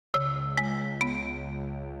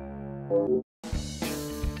Hello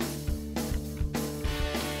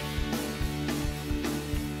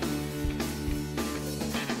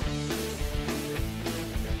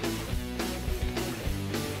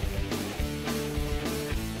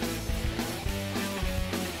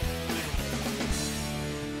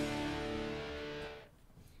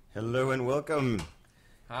and welcome to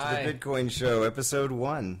the Bitcoin Show, Episode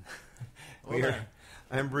 1.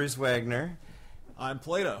 I'm Bruce Wagner. I'm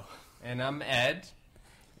Plato. And I'm Ed.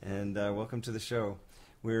 And welcome to the show.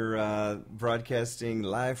 We're broadcasting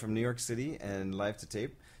live from New York City and live to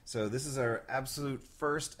tape. So this is our absolute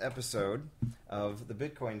first episode of the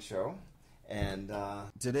Bitcoin Show. And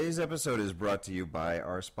today's episode is brought to you by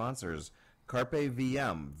our sponsors, Carpe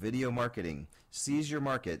VM, Video Marketing. Seize your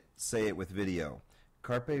market, say it with video.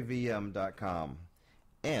 CarpeVM.com,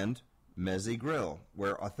 and Mezzi Grill,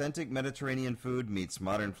 where authentic Mediterranean food meets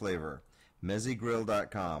modern flavor.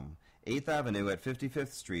 MezziGrill.com, 8th Avenue at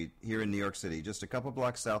 55th Street here in New York City, just a couple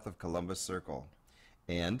blocks south of Columbus Circle.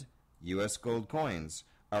 And U.S. Gold Coins,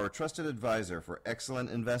 our trusted advisor for excellent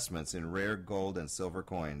investments in rare gold and silver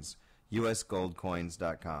coins.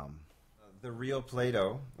 USGoldCoins.com. The real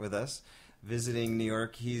Plato with us, visiting New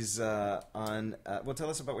York. He's on. Well, tell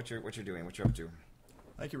us about what you're doing. What you're up to.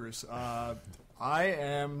 Thank you, Bruce. I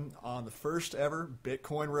am on the first ever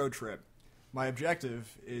Bitcoin road trip. My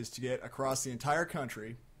objective is to get across the entire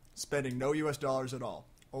country, spending no U.S. dollars at all,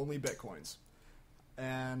 only Bitcoins.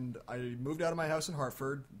 And I moved out of my house in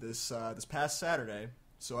Hartford this past Saturday,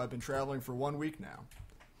 so I've been traveling for 1 week now.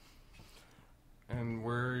 And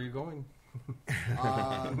where are you going?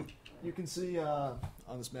 You can see on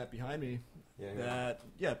this map behind me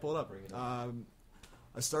pull it up.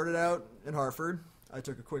 I started out in Hartford. I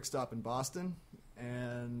took a quick stop in Boston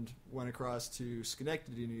and went across to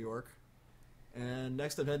Schenectady, New York. And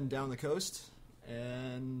next I'm heading down the coast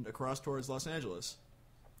and across towards Los Angeles.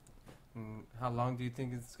 How long do you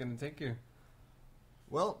think it's going to take you?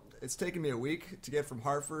 Well, it's taken me a week to get from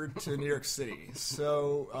Hartford to New York City.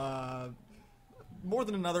 So more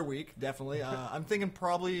than another week, definitely. I'm thinking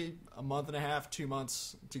probably a month and a half, 2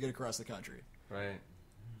 months to get across the country. Right.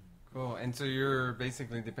 Cool. And so you're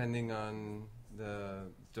basically depending on the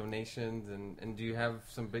donations, and do you have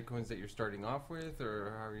some Bitcoins that you're starting off with,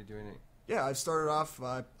 or how are you doing it? Yeah, I've started off,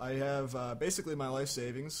 I have basically my life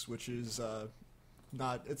savings, which is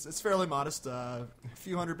it's fairly modest, a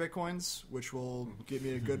few hundred Bitcoins, which will get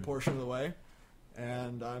me a good portion of the way.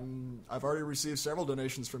 And I've already received several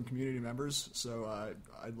donations from community members, so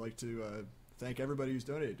I'd like to thank everybody who's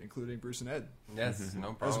donated, including Bruce and Ed. Yes,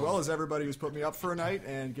 no problem. As well as everybody who's put me up for a night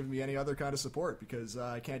and given me any other kind of support, because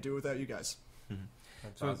I can't do it without you guys.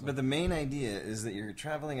 So, awesome. But the main idea is that you're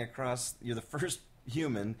traveling across, you're the first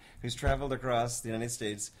human who's traveled across the United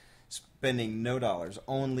States spending no dollars,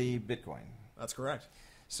 only Bitcoin. That's correct.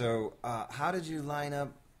 So how did you line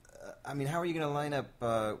up, how are you going to line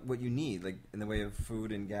up what you need, like in the way of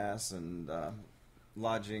food and gas and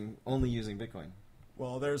lodging, only using Bitcoin?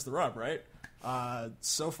 Well, there's the rub, right?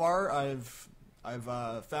 So far,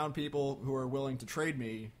 I've found people who are willing to trade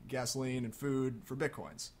me gasoline and food for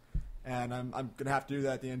Bitcoins. And I'm going to have to do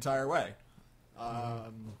that the entire way.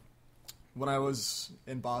 When I was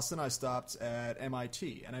in Boston, I stopped at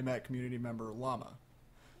MIT, and I met community member Llama.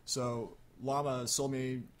 So Llama sold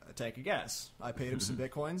me a tank of gas. I paid him some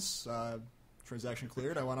Bitcoins. Transaction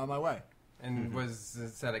cleared. I went on my way. And was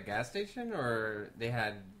this at a gas station, or they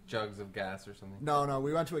had jugs of gas or something? No,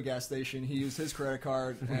 we went to a gas station. He used his credit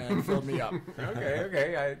card and filled me up.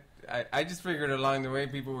 Okay. I just figured along the way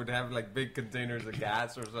people would have like big containers of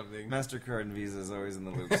gas or something. MasterCard and Visa is always in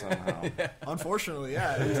the loop somehow. Yeah. Unfortunately,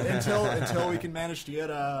 yeah. Until we can manage to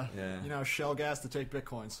get Shell gas to take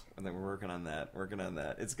Bitcoins. And then we're working on that.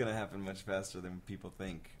 It's going to happen much faster than people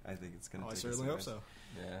think. I think it's going to. I certainly hope so.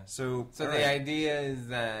 Yeah. So the idea is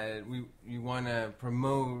that you want to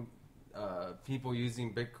promote people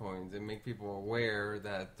using Bitcoins and make people aware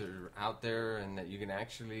that they're out there and that you can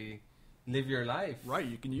actually live your life. Right,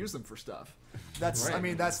 you can use them for stuff. That's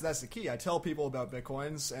right. That's the key. I tell people about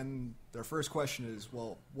Bitcoins, and their first question is,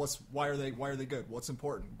 well, why are they good? What's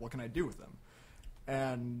important? What can I do with them?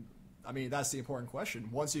 And that's the important question.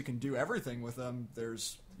 Once you can do everything with them,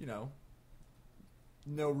 there's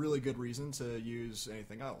no really good reason to use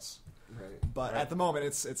anything else. Right. But at the moment,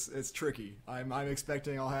 it's tricky. I'm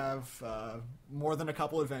expecting I'll have more than a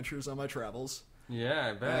couple adventures on my travels.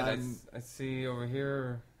 Yeah, I bet. I see over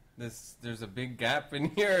here. There's a big gap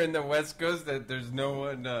in here in the West Coast that there's no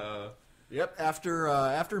one. Yep.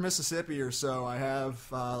 After Mississippi or so, I have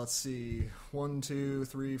 1, 2,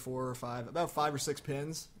 3, 4, 5, about 5 or 6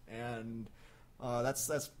 pins, and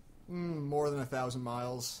that's more than 1,000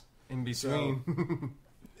 miles in between.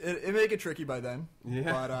 So It may get tricky by then,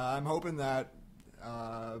 Yeah. but I'm hoping that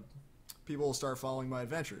people will start following my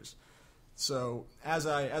adventures. So as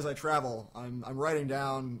I travel, I'm writing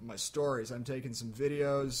down my stories. I'm taking some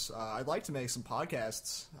videos. I'd like to make some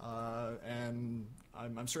podcasts, and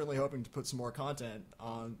I'm certainly hoping to put some more content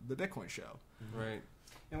on the Bitcoin show. Right.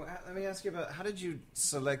 And let me ask you about how did you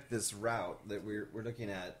select this route that we're looking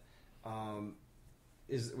at?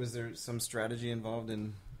 Was there some strategy involved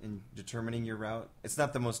in determining your route? It's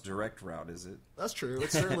not the most direct route, is it? That's true.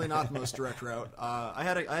 It's certainly not the most direct route. I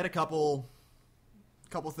had a couple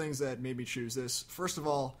things that made me choose this. First of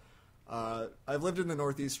all, I've lived in the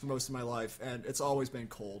Northeast for most of my life, and it's always been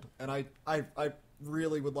cold. And I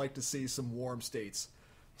really would like to see some warm states.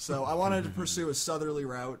 So I wanted to pursue a southerly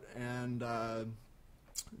route and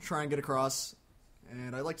try and get across.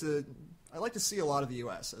 And I like to see a lot of the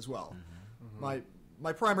U.S. as well.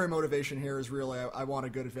 My primary motivation here is really I want a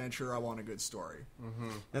good adventure. I want a good story.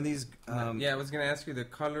 And these, yeah, I was going to ask you the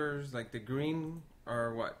colors, like the green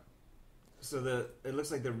or what? so it looks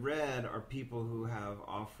like the red are people who have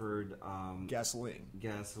offered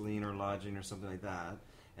Gasoline or lodging or something like that.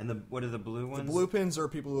 And what are the blue ones? The blue pins are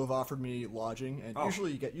people who have offered me lodging, and Oh.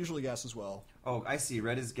 usually gas as well. Oh, I see.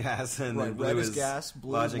 Red is gas, and Right, then blue red is gas, blue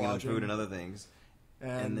is lodging and lodging. food and other things. And,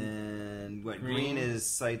 And then what? Green? Green is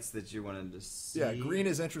sites that you wanted to see. yeah, green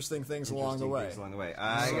is interesting things along the Interesting way. things along the way.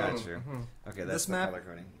 I So- got you. Okay, that's This the map- color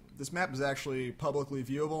coding. This map is actually publicly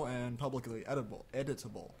viewable and publicly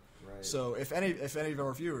editable. Right. So if any of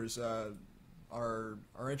our viewers are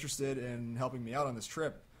interested in helping me out on this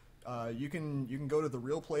trip, you can go to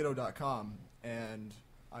therealplato.com, and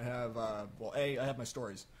I have I have my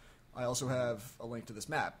stories. I also have a link to this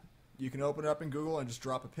map. You can open it up in Google and just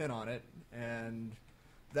drop a pin on it, and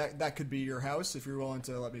that could be your house if you're willing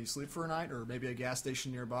to let me sleep for a night, or maybe a gas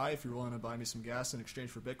station nearby if you're willing to buy me some gas in exchange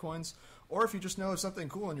for Bitcoins, or if you just know of something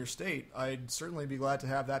cool in your state, I'd certainly be glad to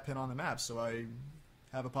have that pin on the map so I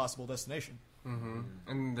have a possible destination.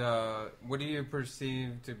 And what do you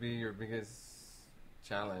perceive to be your biggest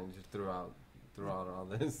challenge throughout all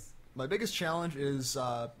this? My biggest challenge is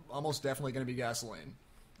almost definitely going to be gasoline.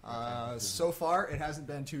 So far, it hasn't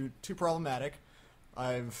been too problematic.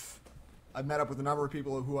 I've met up with a number of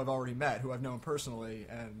people who I've already met, who I've known personally,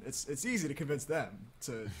 and it's easy to convince them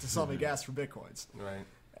to sell me gas for Bitcoins. Right.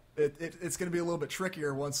 It's going to be a little bit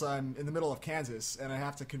trickier once I'm in the middle of Kansas and I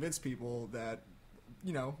have to convince people that,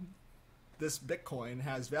 this Bitcoin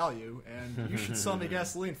has value and you should sell me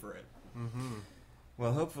gasoline for it.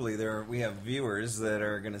 Well, hopefully we have viewers that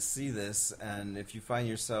are going to see this, and if you find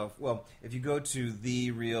yourself, if you go to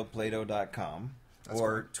therealplato.com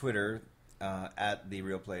or correct. Twitter at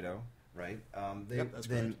therealplato, right? Yep, that's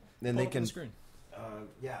then correct. then Pull they up on can the screen.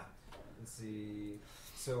 yeah. Let's see.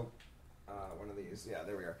 So one of these, yeah,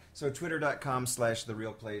 there we are. So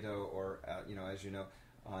twitter.com/therealplato, or as you know,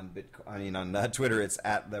 on on Twitter it's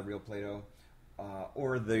at therealplato.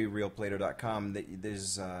 Or therealplato.com.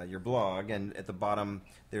 There's your blog, and at the bottom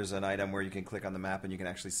there's an item where you can click on the map and you can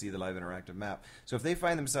actually see the live interactive map. So if they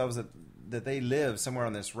find themselves that they live somewhere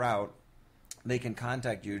on this route, they can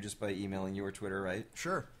contact you just by emailing you or Twitter, right?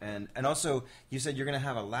 Sure. And also, you said you're going to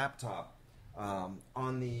have a laptop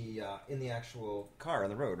on the in the actual car on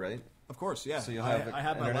the road, right? Of course, yeah. So you'll have I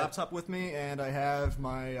have my internet? laptop with me, and I have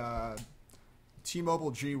my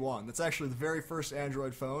T-Mobile G1. That's actually the very first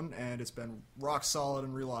Android phone, and it's been rock solid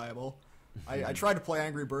and reliable. I tried to play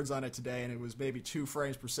Angry Birds on it today, and it was maybe 2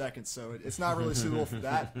 frames per second, so it's not really suitable for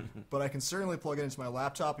that. But I can certainly plug it into my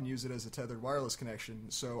laptop and use it as a tethered wireless connection.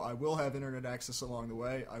 So I will have internet access along the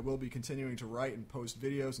way. I will be continuing to write and post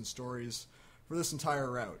videos and stories for this entire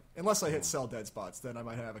route. Unless I hit sell dead spots, then I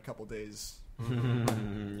might have a couple days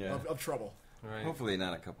Yeah. of trouble. Right. Hopefully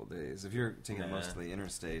not a couple days. If you're taking Yeah. mostly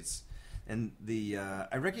interstates. And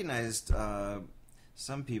I recognized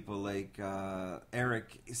some people like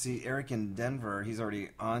Eric. See, Eric in Denver, he's already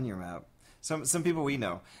on your map. Some people we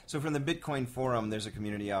know. So from the Bitcoin forum, there's a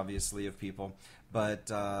community, obviously, of people.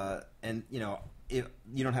 But if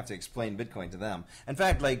you don't have to explain Bitcoin to them. In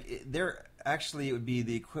fact, they're actually, it would be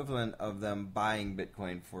the equivalent of them buying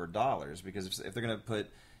Bitcoin for dollars, because if they're going to put,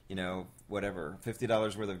 whatever,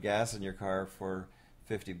 $50 worth of gas in your car for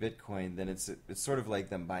 50 Bitcoin, then it's sort of like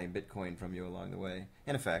them buying Bitcoin from you along the way,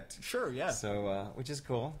 in effect. Sure, yeah. So, which is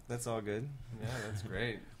cool. That's all good. Yeah, that's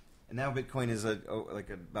great. And now Bitcoin is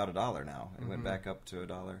about $1 now. It went back up to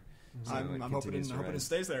 $1. So I'm hoping continues to it rise.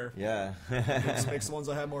 stays there. Yeah. Makes the ones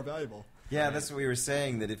I have more valuable. Yeah, that's what we were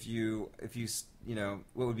saying, that if you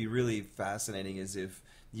what would be really fascinating is if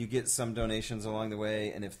you get some donations along the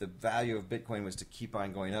way, and if the value of Bitcoin was to keep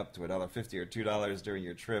on going up to $1.50 or $2 during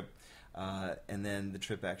your trip, and then the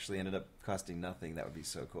trip actually ended up costing nothing. That would be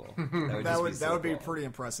so cool. That would be pretty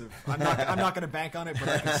impressive. I'm not going to bank on it, but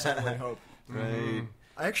I can certainly hope. Right.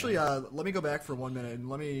 I actually let me go back for 1 minute and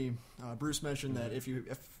let me. Bruce mentioned that if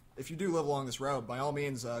you do live along this route, by all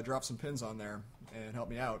means, drop some pins on there and help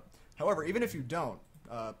me out. However, even if you don't,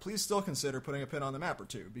 please still consider putting a pin on the map or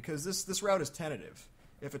two, because this route is tentative.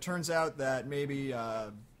 If it turns out that maybe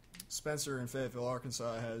Spencer in Fayetteville,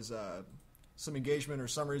 Arkansas, has some engagement or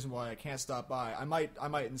some reason why I can't stop by, I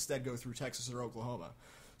might instead go through Texas or Oklahoma.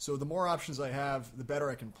 So the more options I have, the better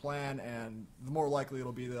I can plan, and the more likely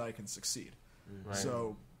it'll be that I can succeed. Right.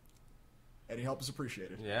 So any help is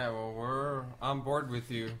appreciated. Yeah, well, we're on board with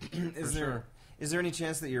you. Is there any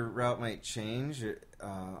chance that your route might change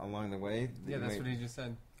along the way? Yeah, that's what he just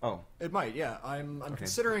said. Oh, It might, yeah. I'm Okay.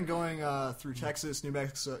 considering going through Texas, New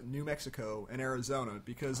Mexico, and Arizona,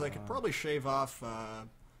 because I could probably shave off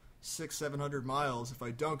 600-700 miles if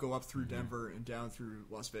I don't go up through Denver and down through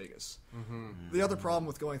Las Vegas. The other problem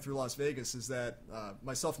with going through Las Vegas is that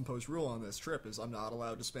my self-imposed rule on this trip is I'm not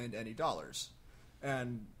allowed to spend any dollars.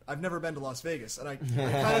 And I've never been to Las Vegas, and I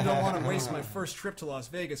kind of don't want to waste my first trip to Las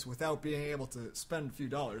Vegas without being able to spend a few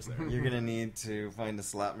dollars there. you're going to need to find a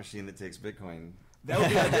slot machine that takes Bitcoin. That would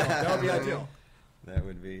be ideal. That would be ideal. That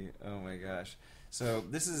would be, oh my gosh. So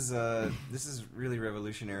this is really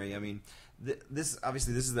revolutionary. I mean, this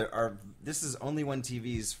is Only One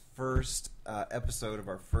TV's first episode of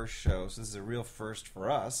our first show. So this is a real first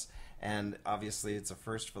for us, and obviously it's a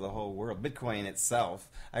first for the whole world. Bitcoin itself.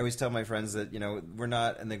 I always tell my friends that we're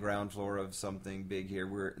not in the ground floor of something big here.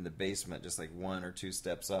 We're in the basement, just like 1 or 2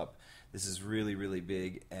 steps up. This is really, really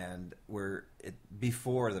big, and we're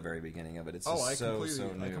before the very beginning of it. It's just so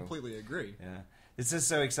new. I completely agree. Yeah. It's just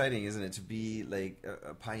so exciting, isn't it, to be like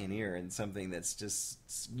a pioneer in something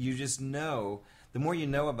that's you just know. The more you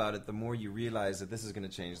know about it, the more you realize that this is going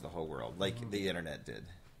to change the whole world, like the internet did.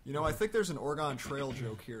 I think there's an Oregon Trail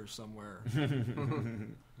joke here somewhere.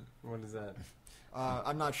 What is that?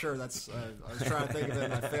 I'm not sure. I was trying to think of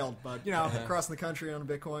it and I failed. But crossing the country on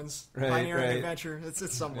Bitcoins, Right, pioneering right. adventure.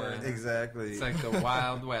 It's somewhere. Yeah. Exactly. It's like the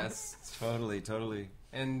Wild West. Totally.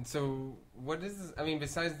 And so, what is this? I mean,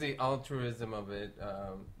 besides the altruism of it,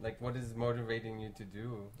 what is motivating you to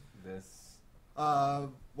do this?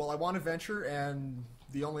 Well, I want adventure, and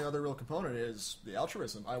the only other real component is the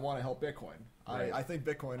altruism. I want to help Bitcoin. Right. I think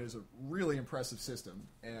Bitcoin is a really impressive system,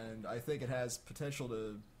 and I think it has potential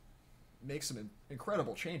to make some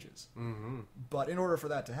incredible changes. Mm-hmm. But in order for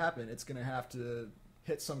that to happen, it's going to have to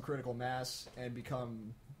hit some critical mass and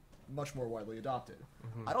become much more widely adopted.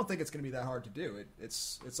 Mm-hmm. I don't think it's going to be that hard to do.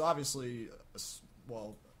 It's obviously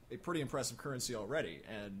a pretty impressive currency already,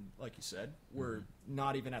 and like you said, we're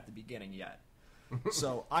not even at the beginning yet.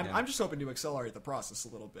 So I'm just hoping to accelerate the process a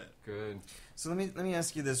little bit. Good. So let me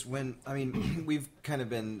ask you this: we've kind of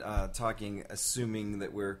been talking, assuming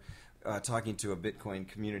that we're talking to a Bitcoin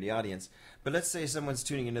community audience, but let's say someone's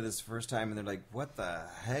tuning into this first time and they're like, "What the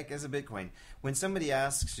heck is a Bitcoin?" When somebody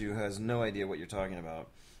asks you who has no idea what you're talking about,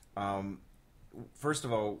 first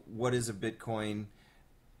of all, what is a Bitcoin?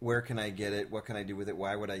 Where can I get it? What can I do with it?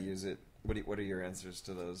 Why would I use it? What are your answers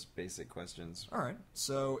to those basic questions? All right.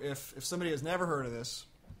 So if somebody has never heard of this,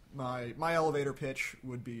 my elevator pitch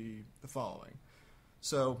would be the following.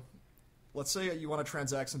 So let's say you want to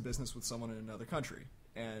transact some business with someone in another country,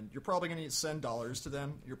 and you're probably going to send dollars to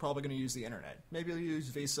them. You're probably going to use the internet. Maybe you'll use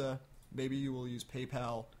Visa. Maybe you will use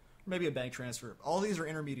PayPal. Maybe a bank transfer. All these are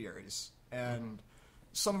intermediaries, and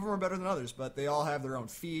some of them are better than others, but they all have their own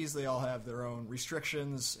fees. They all have their own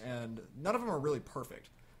restrictions, and none of them are really perfect.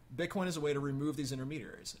 Bitcoin is a way to remove these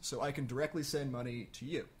intermediaries, so I can directly send money to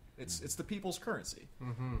you. It's the people's currency,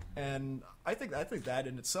 and I think that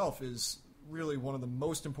in itself is really one of the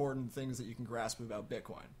most important things that you can grasp about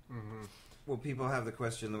Bitcoin. Well, people have the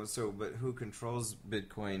question, but who controls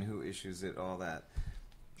Bitcoin? Who issues it? All that.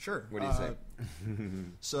 Sure. What do you say?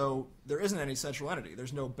 So there isn't any central entity.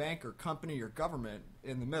 There's no bank or company or government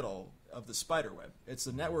in the middle of the spider web. It's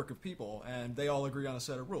a network of people, and they all agree on a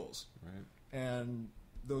set of rules. Right. And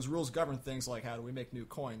those rules govern things like how do we make new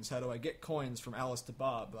coins? How do I get coins from Alice to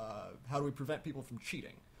Bob? How do we prevent people from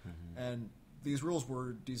cheating? And these rules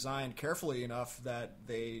were designed carefully enough that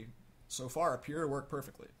they, so far, appear to work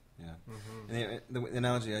perfectly. Yeah. And the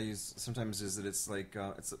analogy I use sometimes is that it's like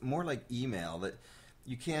it's more like email, that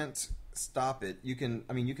you can't stop it. You can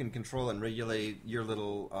control and regulate your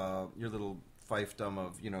little fiefdom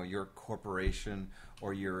of your corporation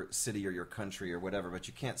or your city or your country or whatever, but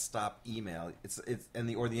you can't stop email.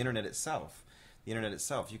 Or the internet itself. The internet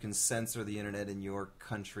itself, you can censor the internet in your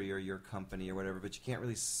country or your company or whatever, but you can't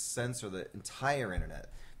really censor the entire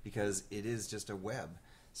internet because it is just a web.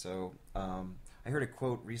 So I heard a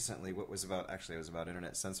quote recently. What was about? Actually, it was about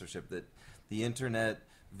internet censorship. That the internet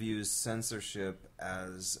views censorship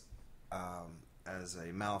as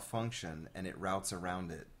a malfunction, and it routes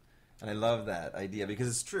around it. And I love that idea because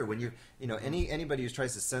it's true. When anybody who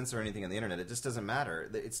tries to censor anything on the internet, it just doesn't matter.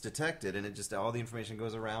 It's detected, and it just all the information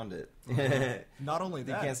goes around it. Not only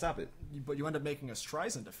that, you can't stop it. But you end up making a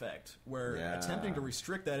Streisand effect, where attempting to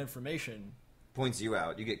restrict that information points you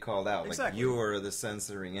out. You get called out. Exactly. Like you're the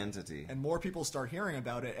censoring entity. And more people start hearing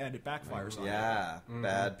about it, and it backfires on you.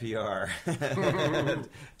 Bad PR,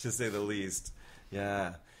 to say the least.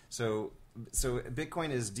 Yeah. So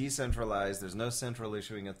Bitcoin is decentralized. There's no central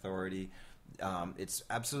issuing authority. It's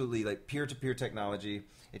absolutely like peer-to-peer technology.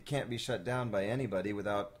 It can't be shut down by anybody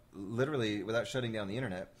without shutting down the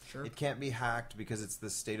internet. Sure. It can't be hacked because it's the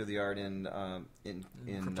state of the art in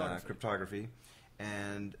cryptography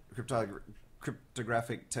and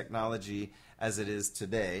cryptographic technology as it is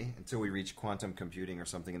today, until we reach quantum computing or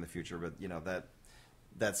something in the future. But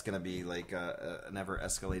that's going to be like an ever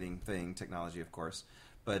escalating thing, technology, of course.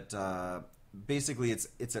 But basically,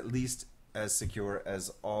 it's at least as secure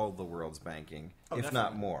as all the world's banking, if definitely.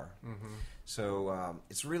 not more. Mm-hmm. So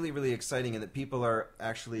it's really, really exciting, and that people are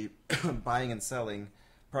actually buying and selling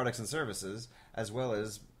products and services as well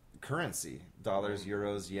as currency: dollars,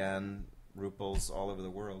 euros, yen, rubles, all over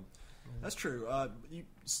the world. That's true.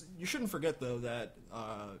 You shouldn't forget, though, that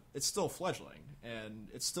it's still fledgling, and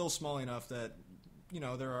it's still small enough that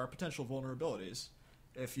there are potential vulnerabilities.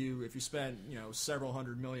 If you spent several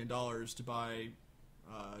 $100 million to buy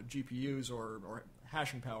GPUs or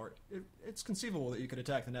hashing power, it's conceivable that you could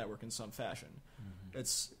attack the network in some fashion. Mm-hmm.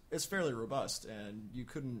 It's fairly robust, and you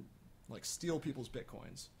couldn't steal people's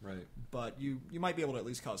bitcoins. Right. But you might be able to at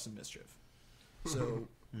least cause some mischief. So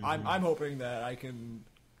mm-hmm. I'm hoping that I can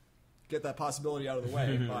get that possibility out of the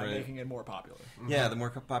way by making it more popular. Yeah, the more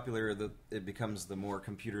popular it becomes, the more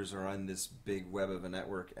computers are on this big web of a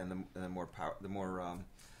network, and the more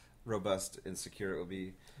robust and secure it will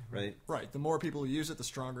be, right? Right. The more people use it, the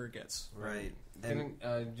stronger it gets. Right. And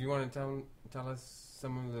do you want to tell us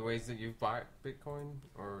some of the ways that you've bought Bitcoin,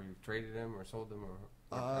 or you've traded them, or sold them, or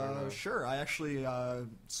I don't know. Sure. I actually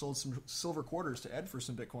sold some silver quarters to Ed for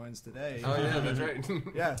some Bitcoins today. Oh yeah, that's right.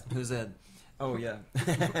 Yeah. Who's Ed? Oh yeah.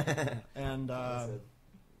 And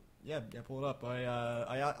pull it up.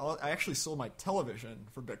 I actually sold my television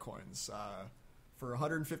for Bitcoins. For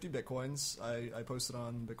 150 Bitcoins, I posted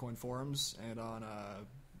on Bitcoin forums and on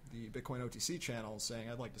the Bitcoin OTC channel saying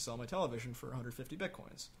I'd like to sell my television for 150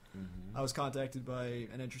 Bitcoins. Mm-hmm. I was contacted by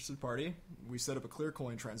an interested party. We set up a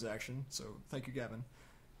ClearCoin transaction, so thank you, Gavin.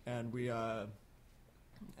 And we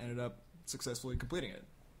ended up successfully completing it.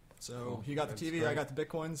 So cool. He got the TV, great. I got the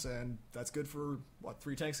Bitcoins, and that's good for,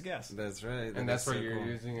 3 tanks of gas. That's right. And that's what you're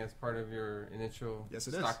using as part of your initial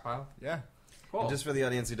stockpile? Yeah. Cool. And just for the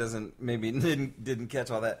audience who didn't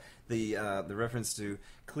catch all that, the reference to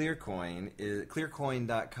ClearCoin is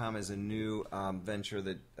ClearCoin.com is a new venture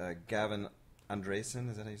that Gavin Andresen,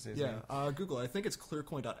 is that how you say his name? Google. I think it's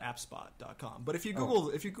clearcoin.appspot.com. But if you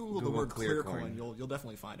Google the word ClearCoin, you'll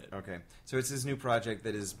definitely find it. Okay, so it's this new project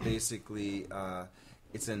that is basically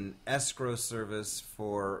it's an escrow service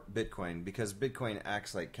for Bitcoin, because Bitcoin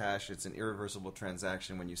acts like cash. It's an irreversible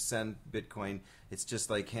transaction. When you send Bitcoin, it's just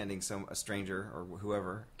like handing a stranger or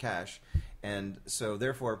whoever cash. And so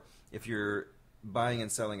therefore, if you're buying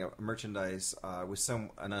and selling a merchandise with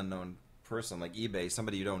an unknown person like eBay,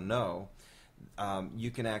 somebody you don't know,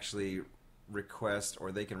 you can actually request,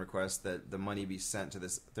 or they can request, that the money be sent to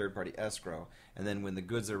this third-party escrow, and then when the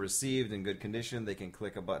goods are received in good condition, they can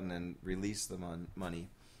click a button and release the money.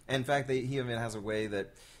 And in fact, he even has a way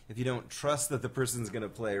that if you don't trust that the person's going to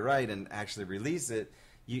play right and actually release it,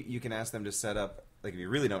 you can ask them to set up, like if you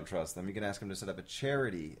really don't trust them, you can ask them to set up a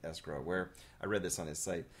charity escrow, where I read this on his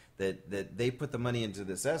site, that they put the money into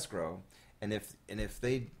this escrow, and if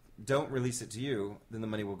they don't release it to you, then the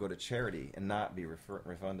money will go to charity and not be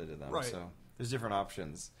refunded to them. Right. So there's different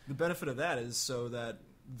options. The benefit of that is so that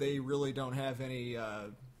they really don't have any,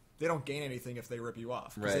 they don't gain anything if they rip you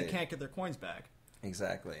off, because they can't get their coins back.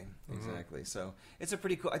 Exactly. So it's a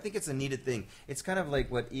pretty cool, I think it's a needed thing. It's kind of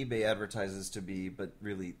like what eBay advertises to be, but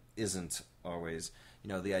really isn't always.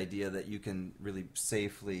 The idea that you can really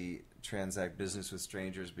safely transact business with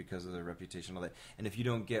strangers because of their reputation and all that. And if you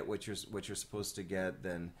don't get what you're supposed to get,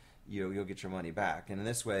 then you'll get your money back. And in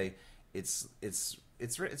this way, it's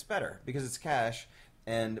better because it's cash.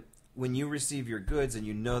 And when you receive your goods and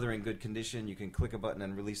you know they're in good condition, you can click a button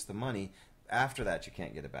and release the money. After that, you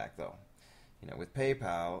can't get it back, though. with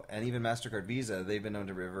PayPal and even MasterCard Visa, they've been known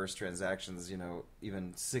to reverse transactions,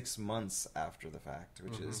 even 6 months after the fact,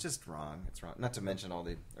 which is just wrong. It's wrong. Not to mention all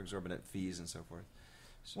the exorbitant fees and so forth.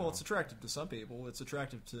 So, well, it's attractive to some people. It's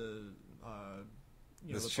attractive to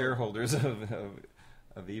the shareholders of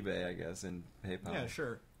eBay, I guess, and PayPal. Yeah,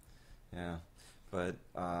 sure. Yeah, but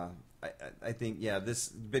I think this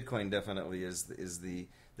Bitcoin definitely is the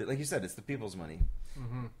like you said, it's the people's money,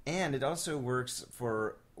 and it also works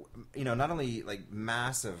for not only like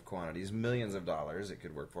massive quantities, millions of dollars. It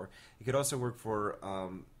could work for. It could also work for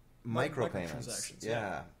micropayments. Microtransactions.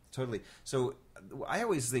 Yeah, totally. So I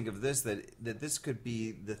always think of this that this could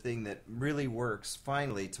be the thing that really works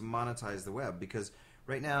finally to monetize the web, because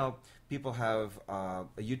right now people have a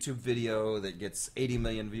YouTube video that gets 80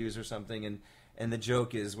 million views or something, and the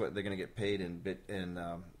joke is what they're going to get paid in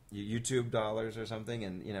YouTube dollars or something,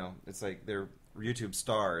 and it's like they're YouTube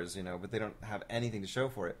stars, but they don't have anything to show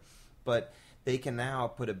for it. But they can now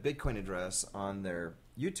put a Bitcoin address on their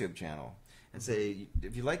YouTube channel and say,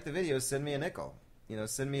 if you like the video, send me a nickel.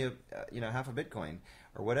 Send me a half a Bitcoin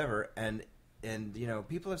or whatever. And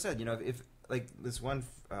people have said, if like this one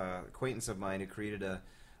acquaintance of mine who created a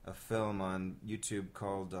film on YouTube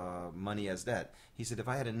called Money as Debt. He said, if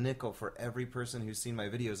I had a nickel for every person who's seen my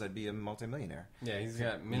videos, I'd be a multimillionaire. Yeah, he's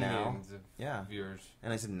got millions of viewers.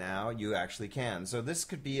 And I said, now you actually can. So this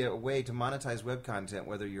could be a way to monetize web content,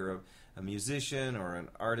 whether you're a musician or an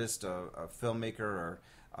artist, a filmmaker or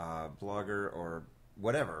a blogger or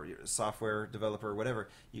whatever, you're a software developer, whatever.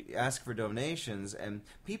 You ask for donations, and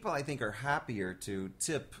people, I think, are happier to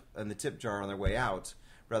tip in the tip jar on their way out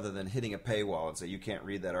rather than hitting a paywall and say you can't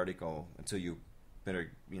read that article until you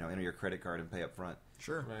better enter your credit card and pay up front.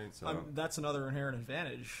 Sure. Right. So that's another inherent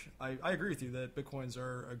advantage. I agree with you that Bitcoins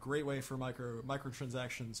are a great way for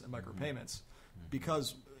microtransactions and micropayments,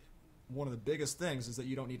 because one of the biggest things is that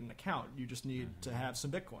you don't need an account. You just need to have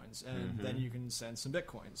some Bitcoins, and then you can send some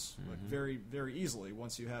Bitcoins like very, very easily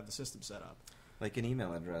once you have the system set up. Like an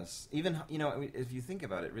email address. Even, if you think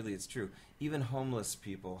about it, really it's true. Even homeless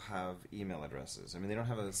people have email addresses. I mean, they don't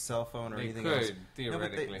have a cell phone or anything else. They could,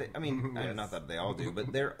 theoretically. No, yes. Not that they all do,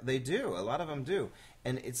 but they do. A lot of them do.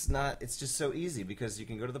 And it's just so easy, because you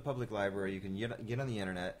can go to the public library, you can get on the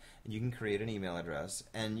internet, and you can create an email address,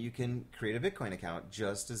 and you can create a Bitcoin account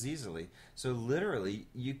just as easily. So literally,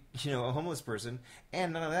 a homeless person,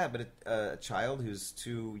 and none of that, but a child who's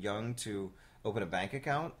too young to open a bank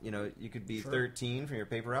account, you could be 13 from your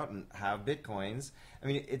paper out and have Bitcoins. I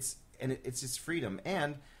mean, it's just freedom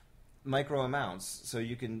and micro amounts. So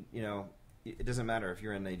you can, it doesn't matter if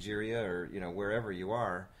you're in Nigeria or, wherever you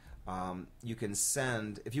are, you can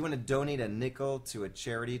send, if you want to donate a nickel to a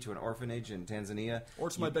charity, to an orphanage in Tanzania.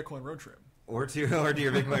 Or to my Bitcoin road trip. Or to your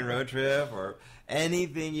Bitcoin road trip, or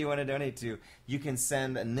anything you want to donate to, you can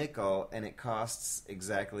send a nickel, and it costs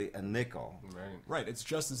exactly a nickel. Right. It's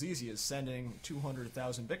just as easy as sending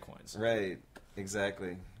 200,000 Bitcoins. Right.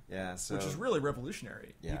 Exactly. Yeah. So, which is really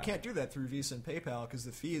revolutionary. Yeah. You can't do that through Visa and PayPal because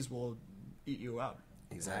the fees will eat you out.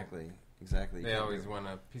 Exactly. They always want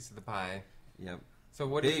a piece of the pie. Yep. So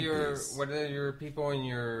what do your people in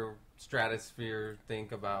your stratosphere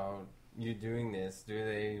think about you doing this? Do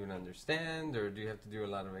they even understand, or do you have to do a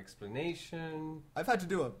lot of explanation? I've had to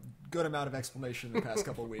do a good amount of explanation in the past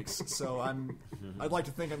couple of weeks, so I'd like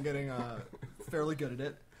to think I'm getting fairly good at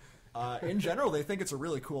it. In general, they think it's a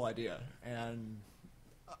really cool idea, and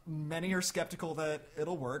many are skeptical that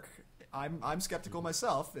it'll work. I'm skeptical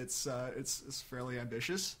myself. It's fairly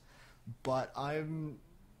ambitious, but I'm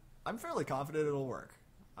fairly confident it'll work.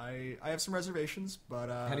 I have some reservations, but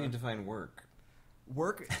how do you define work?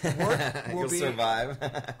 Work will You'll survive.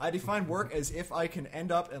 I define work as if I can end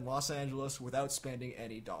up in Los Angeles without spending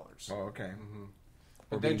any dollars. Oh, okay.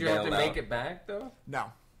 But don't you have to make it back, though? No.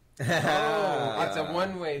 Oh, it's a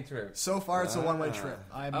one-way trip. So far, it's a one-way trip.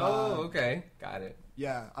 Okay. Got it.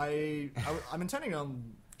 Yeah, I'm intending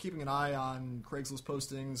on keeping an eye on Craigslist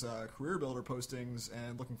postings, career builder postings,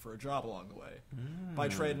 and looking for a job along the way. By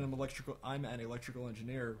trade, I'm an electrical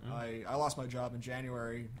engineer. I lost my job in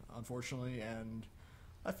January, unfortunately, and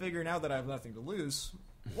I figure now that I have nothing to lose,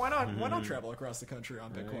 why not travel across the country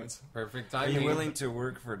on Bitcoins? Perfect Are timing. you willing to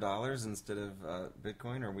work for dollars instead of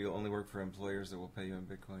Bitcoin, or will you only work for employers that will pay you in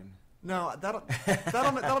Bitcoin? No, that'll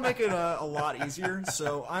make it a lot easier.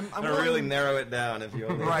 So I'm willing, really narrow it down if you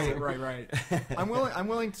only right. I'm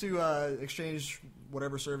willing to exchange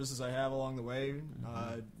whatever services I have along the way.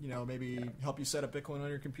 Maybe help you set up Bitcoin on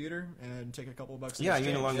your computer and take a couple of bucks. Yeah, you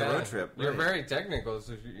mean along the road trip. You're very technical,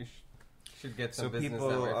 so you Should get So some business people,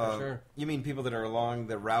 that way for sure. you mean people that are along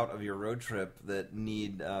the route of your road trip that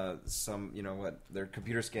need some, their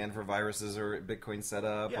computer scan for viruses or Bitcoin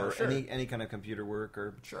setup Yeah, or sure. any kind of computer work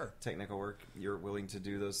or Sure. technical work. You're willing to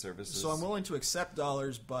do those services. So I'm willing to accept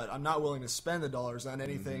dollars, but I'm not willing to spend the dollars on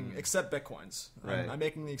anything except Bitcoins. Right. I'm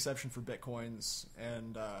making the exception for Bitcoins,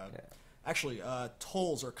 and actually,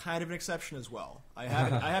 tolls are kind of an exception as well. I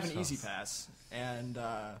have an Easy Pass, and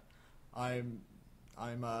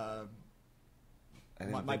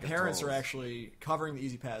my parents are actually covering the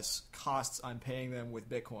Easy Pass costs I'm paying them with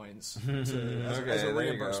Bitcoins as a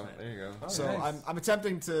reimbursement. There you go. Oh, So nice. I'm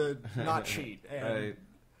attempting to not cheat. And,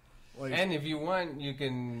 Right. And if you want, you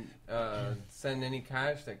can send any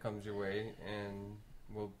cash that comes your way, and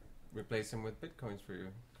we'll replace them with Bitcoins for you.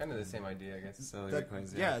 Kind of the same idea, I guess. Sell That-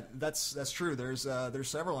 Bitcoins, yeah, that's true. There's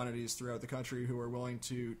several entities throughout the country who are willing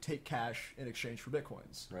to take cash in exchange for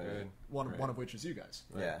Bitcoins. Right. Good. One of which is you guys.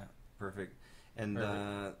 Yeah, perfect. And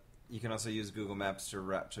Perfect. you can also use Google Maps to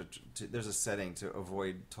there's a setting to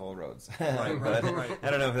avoid toll roads. Right, But right. I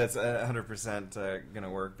don't know if that's 100% going to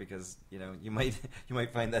work because you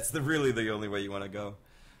might find that's really the only way you want to go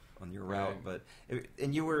on your route. Right. But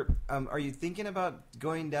and you were are you thinking about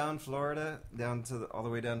going down Florida all the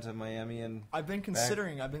way down to Miami and I've been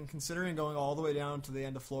considering going all the way down to the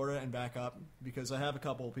end of Florida and back up because I have a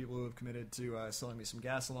couple of people who have committed to selling me some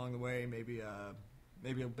gas along the way, maybe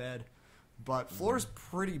a bed. But Florida's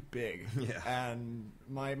pretty big, Yeah. and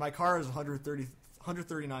my car has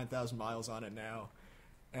 139,000 miles on it now,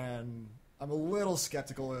 and I'm a little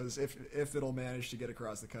skeptical as if it'll manage to get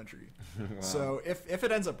across the country. Wow. So if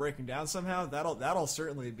it ends up breaking down somehow, that'll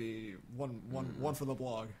certainly be one for the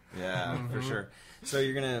blog. Yeah, for sure. So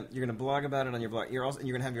you're gonna blog about it on your blog. You're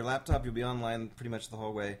gonna have your laptop. You'll be online pretty much the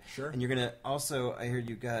whole way. Sure. And you're gonna also, I heard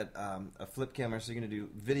you got a flip camera, so you're gonna do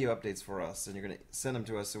video updates for us, and you're gonna send them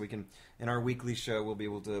to us so we can, in our weekly show, we'll be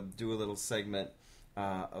able to do a little segment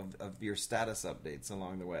of your status updates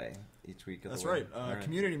along the way each week. That's of the way. right. All right.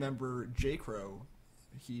 Community member J Crow,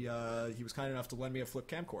 he was kind enough to lend me a flip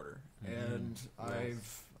camcorder, and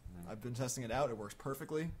Nice. I've been testing it out. It works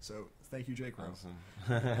perfectly. So thank you, J Crow. Awesome.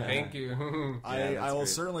 Thank you. Yeah, I will great.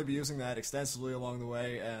 certainly be using that extensively along the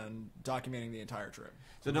way and documenting the entire trip.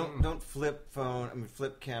 So don't flip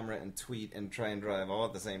camera and tweet and try and drive all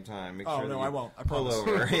at the same time. Make Oh, sure no, that I you won't. I pull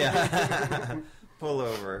promise. over. Yeah, pull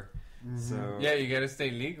over. So Yeah, you gotta stay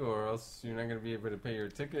legal, or else you're not gonna be able to pay your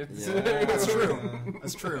tickets. Yeah. That's true.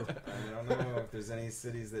 That's true. I don't know if there's any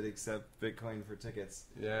cities that accept Bitcoin for tickets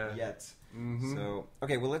Yeah. yet. Mhm. So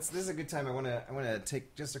okay, well this is a good time. I want to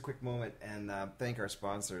take just a quick moment and thank our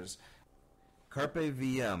sponsors. Carpe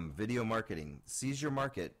VM Video Marketing. Seize your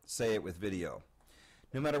market. Say it with video.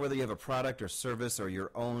 No matter whether you have a product or service or your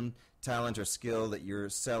own talent or skill that you're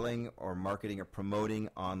selling or marketing or promoting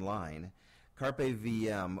online, Carpe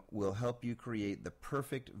VM will help you create the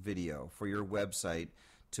perfect video for your website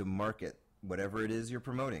to market whatever it is you're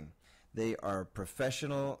promoting. They are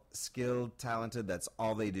professional, skilled, talented. That's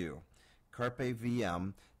all they do. Carpe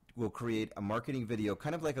VM will create a marketing video,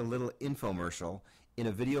 kind of like a little infomercial, in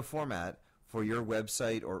a video format for your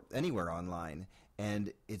website or anywhere online.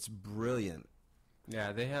 And it's brilliant.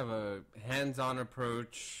 Yeah, they have a hands-on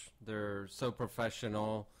approach. They're so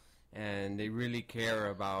professional, and they really care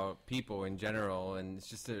about people in general, and it's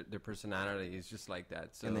just their personality is just like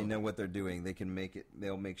that. So And they know what they're doing. They can make it.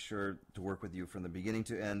 They'll make sure to work with you from the beginning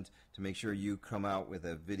to end to make sure you come out with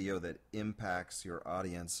a video that impacts your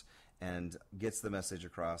audience and gets the message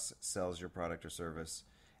across, sells your product or service,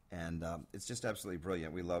 and it's just absolutely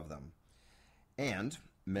brilliant. We love them. And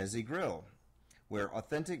Mezzi Grill, where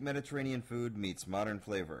authentic Mediterranean food meets modern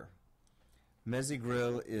flavor. Mezzi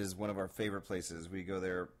Grill is one of our favorite places. We go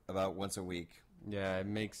there about once a week. yeah, it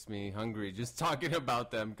makes me hungry just talking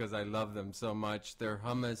about them because I love them so much. Their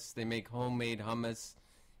hummus, they make homemade hummus.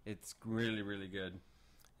 It's really, really good.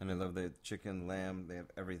 And I love the chicken, lamb. They have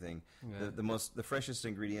everything. Yeah. The freshest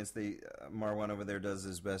ingredients. Marwan over there does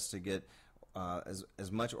his best to get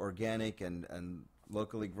as much organic and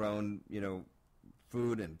locally grown,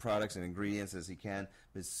 food and products and ingredients as he can.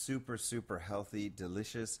 It's super, super healthy,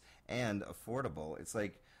 delicious, and affordable. It's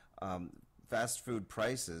like fast food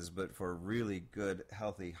prices, but for really good,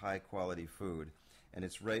 healthy, high quality food. And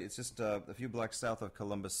it's just a few blocks south of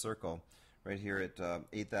Columbus Circle, right here at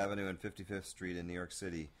 8th Avenue and 55th Street in New York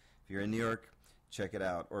City. If you're in New York, check it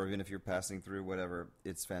out. Or even if you're passing through, whatever,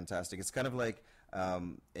 it's fantastic. It's kind of like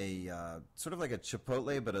sort of like a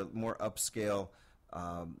Chipotle, but a more upscale,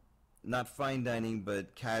 not fine dining,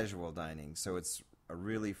 but casual dining. So it's a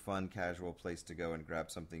really fun, casual place to go and grab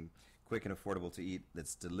something quick and affordable to eat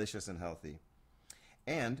that's delicious and healthy.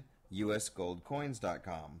 And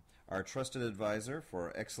usgoldcoins.com. our trusted advisor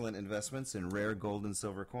for excellent investments in rare gold and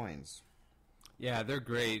silver coins. Yeah, they're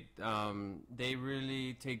great. They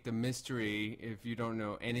really take the mystery. If you don't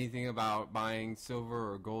know anything about buying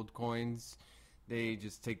silver or gold coins, they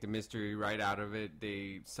just take the mystery right out of it.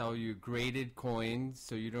 They sell you graded coins,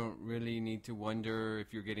 so you don't really need to wonder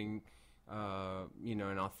if you're getting,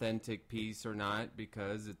 an authentic piece or not,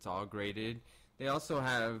 because it's all graded. They also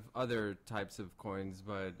have other types of coins,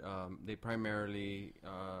 but they primarily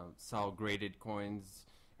sell graded coins,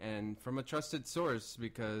 and from a trusted source,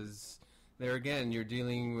 because there again, you're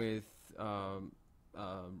dealing with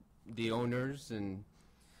the owners. And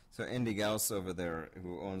so Andy Gauss over there,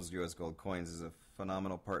 who owns U.S. Gold Coins, is a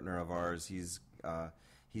phenomenal partner of ours. He's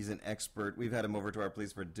an expert. We've had him over to our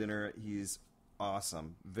place for dinner. He's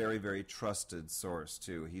awesome. Very, very trusted source,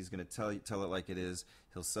 too. He's going to tell it like it is.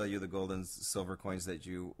 He'll sell you the gold and silver coins that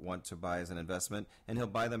you want to buy as an investment, and he'll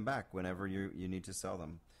buy them back whenever you need to sell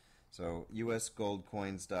them. So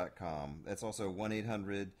usgoldcoins.com. That's also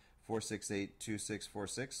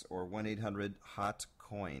 1-800-468-2646 or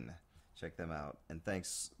 1-800-HOT-COIN. Check them out. And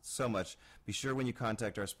thanks so much. Be sure when you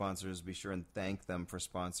contact our sponsors, be sure and thank them for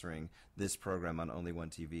sponsoring this program on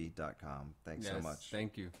onlyoneTV.com. Thanks so much.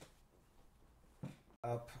 Thank you.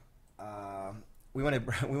 We want to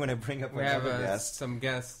bring up another guest. Some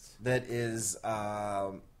guests. That is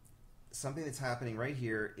something that's happening right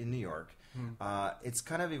here in New York. It's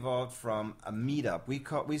kind of evolved from a meetup.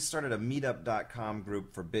 We started a meetup.com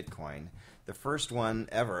group for Bitcoin, the first one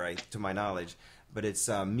ever, to my knowledge. But it's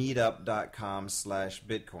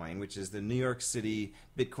meetup.com/Bitcoin, which is the New York City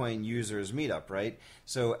Bitcoin users meetup, right?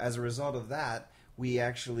 So as a result of that, we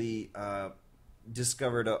actually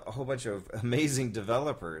discovered a whole bunch of amazing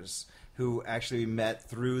developers who actually met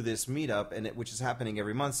through this meetup, which is happening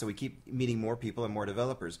every month. So we keep meeting more people and more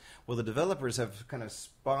developers. Well, the developers have kind of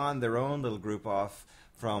spawned their own little group off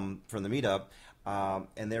from the meetup,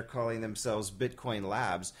 and they're calling themselves Bitcoin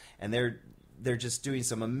Labs, and they're just doing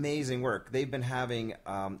some amazing work. They've been having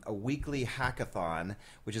a weekly hackathon,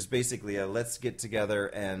 which is basically a let's get together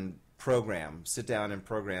and sit down and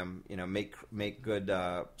program, make good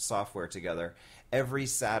software together every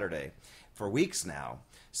Saturday for weeks now.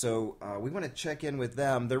 So we want to check in with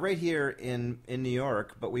them. They're right here in New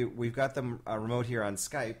York, but we've got them remote here on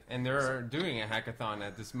Skype. And they're doing a hackathon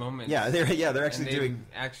at this moment. Yeah, they're actually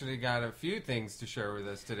actually got a few things to share with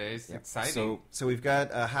us today. It's exciting. So we've got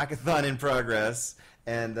a hackathon in progress,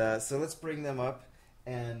 and so let's bring them up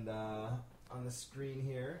and on the screen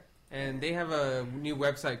here. And they have a new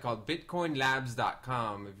website called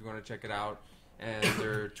bitcoinlabs.com if you want to check it out. And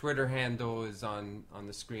their Twitter handle is on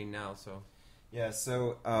the screen now. So yeah,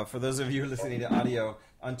 so for those of you listening to audio,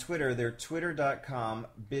 on Twitter, they're twitter.com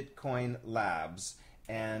Bitcoin Labs.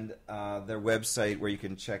 And their website where you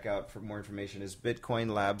can check out for more information is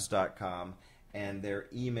bitcoinlabs.com. And their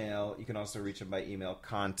email, you can also reach them by email,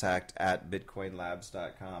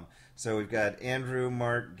 contact@bitcoinlabs.com. So we've got Andrew,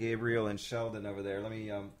 Mark, Gabriel, and Sheldon over there. Let me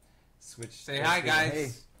switch. Say hi, guys.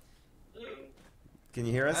 Hey. Can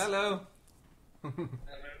you hear us? Hello.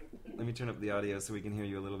 Let me turn up the audio so we can hear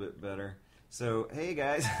you a little bit better. So, hey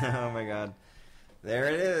guys. Oh my god. There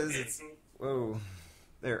it is. Whoa.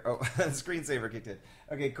 There. Oh, the screensaver kicked in.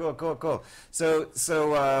 Okay, cool. So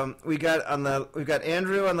we've got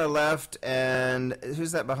Andrew on the left, and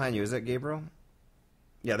who's that behind you? Is that Gabriel?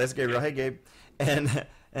 Yeah, that's Gabriel. Hey, Gabe. And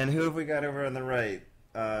who have we got over on the right?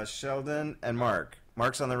 Sheldon and Mark.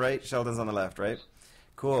 Mark's on the right, Sheldon's on the left, right?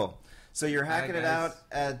 Cool. So you're hacking it out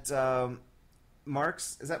at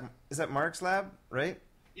Mark's. Is that Mark's lab, right?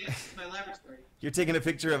 Yes, it's my laboratory. You're taking a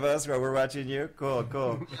picture of us while we're watching you? Cool.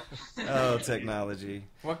 Oh, technology.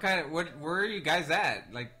 Where are you guys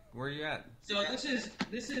at? Like, where are you at? So this is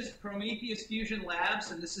Prometheus Fusion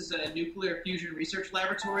Labs, and this is a nuclear fusion research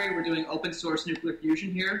laboratory. We're doing open source nuclear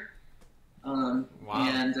fusion here. Wow.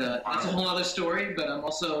 And that's a whole other story, but I'm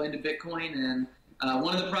also into Bitcoin, and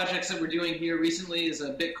one of the projects that we're doing here recently is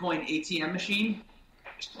a Bitcoin ATM machine.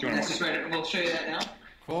 And that's just right. We'll show you that now.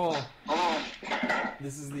 Cool.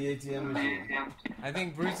 This is the ATM machine. I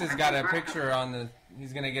think Bruce has got a picture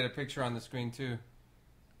he's going to get a picture on the screen too.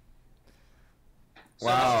 So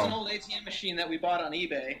this is an old ATM machine that we bought on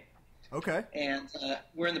eBay. Okay. And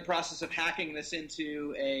we're in the process of hacking this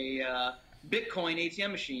into a Bitcoin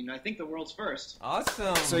ATM machine. I think the world's first.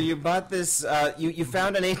 Awesome. So you bought this, you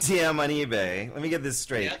found an ATM on eBay. Let me get this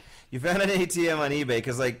straight. Yeah. You found an ATM on eBay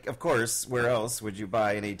because, of course, where else would you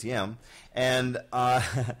buy an ATM? And, by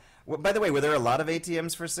the way, were there a lot of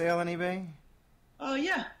ATMs for sale on eBay? Oh,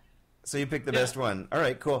 yeah. So you picked the best one. All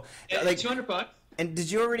right, cool. Yeah, $200. And did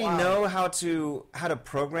you already know how to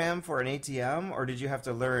program for an ATM, or did you have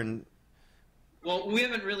to learn Well, we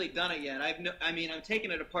haven't really done it yet. I'm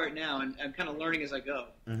taking it apart now, and I'm kind of learning as I go.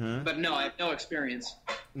 Mm-hmm. But no, I have no experience.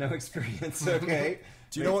 No experience. Okay.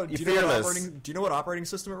 Do you know what operating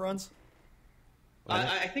system it runs?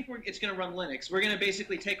 I think it's going to run Linux. We're going to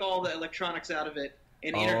basically take all the electronics out of it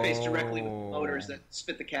and interface directly with the motors that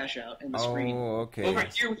spit the cash out in the screen. Oh, okay. Over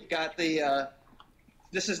here we've got the.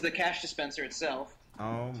 This is the cash dispenser itself.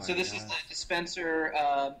 Oh my. So this is the dispenser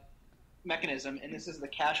mechanism, and this is the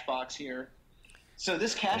cash box here. So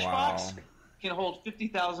this cash box can hold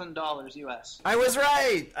 $50,000 US. I was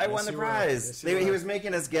right. I won the you prize. were. Yes, He was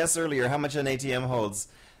making us guess earlier how much an ATM holds,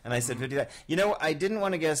 and I said 50. You know, I didn't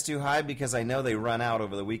want to guess too high because I know they run out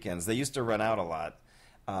over the weekends. They used to run out a lot.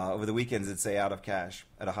 Over the weekends, it'd say out of cash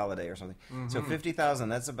at a holiday or something. Mm-hmm. So 50,000,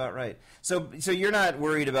 that's about right. So you're not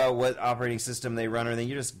worried about what operating system they run or anything.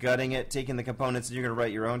 You're just gutting it, taking the components, and you're going to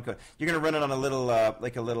write your own code. You're going to run it on a little,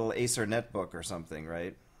 like a little Acer netbook or something,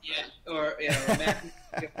 right? Yeah, or a Mac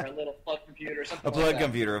or a little plug computer or something. A plug like that.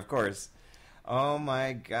 computer, of course. Oh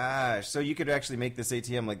my gosh! So you could actually make this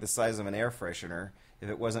ATM like the size of an air freshener if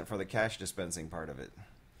it wasn't for the cash dispensing part of it.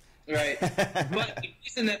 Right. But the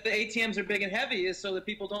reason that the ATMs are big and heavy is so that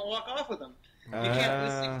people don't walk off with them. You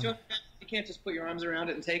can't just put your arms around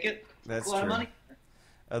it and take it. That's a lot true. of money.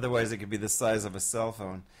 Otherwise, it could be the size of a cell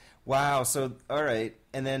phone. Wow. So, all right.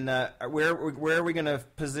 And then where are we going to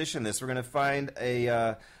position this? We're going to find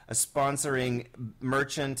a sponsoring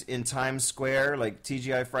merchant in Times Square, like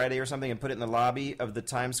TGI Friday or something, and put it in the lobby of the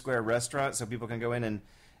Times Square restaurant so people can go in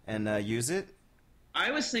and use it? I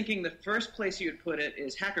was thinking the first place you would put it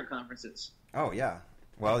is hacker conferences. Oh, yeah.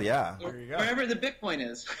 Well, yeah. There you go. Wherever the Bitcoin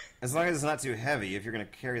is. As long as it's not too heavy, if you're going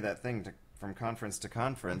to carry that thing from conference to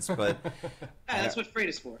conference. But that's what freight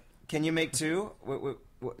is for. Can you make two?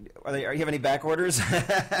 Are you have any back orders?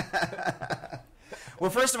 Well,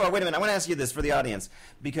 first of all, wait a minute. I want to ask you this for the audience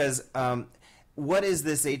because what is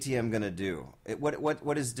this ATM going to do?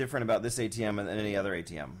 What is different about this ATM than any other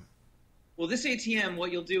ATM? Well, this ATM,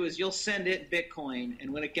 what you'll do is you'll send it Bitcoin,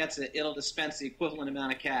 and when it gets it, it'll dispense the equivalent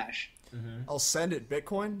amount of cash. Mm-hmm. I'll send it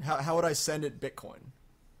Bitcoin? How would I send it Bitcoin?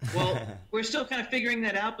 Well, we're still kind of figuring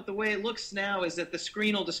that out, but the way it looks now is that the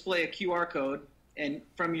screen will display a QR code, and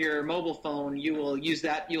from your mobile phone, you will use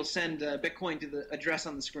that. You'll send Bitcoin to the address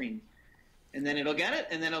on the screen. And then it'll get it,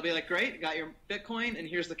 and then it'll be like, great, got your Bitcoin, and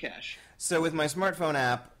here's the cash. So with my smartphone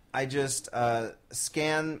app, I just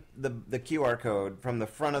scan the QR code from the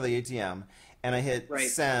front of the ATM, and I hit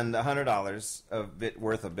send $100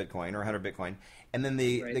 worth of Bitcoin, or 100 Bitcoin, and then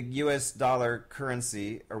the U.S. dollar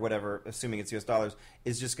currency, or whatever, assuming it's U.S. dollars,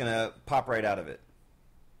 is just going to pop right out of it.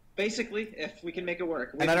 Basically, if we can make it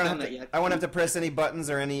work. And I won't have to press any buttons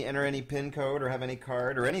or enter any PIN code or have any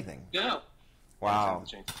card or anything. No. Wow.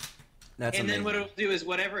 That's and amazing. Then what it'll do is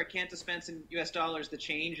whatever it can't dispense in U.S. dollars, the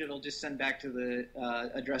change, it'll just send back to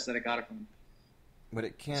the address that it got it from. But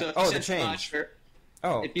it can't. So the change.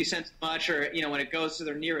 If you send much, or when it goes to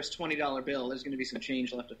their nearest $20 bill, there's going to be some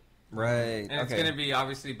change left. Right. And it's going to be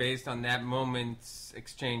obviously based on that moment's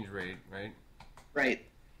exchange rate, right? Right.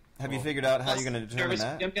 Have you figured out how you're going to determine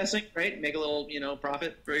that? I'm guessing, right? Make a little,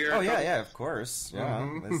 profit for your. Oh yeah, of course. Yeah,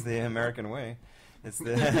 Mm-hmm. That's the American way. It's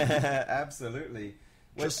the absolutely.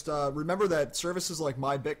 Just remember that services like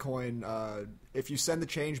My Bitcoin, if you send the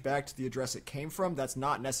change back to the address it came from, that's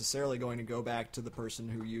not necessarily going to go back to the person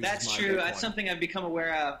who used That's My true. Bitcoin. That's something I've become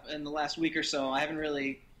aware of in the last week or so. I haven't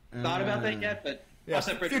really thought about that yet, but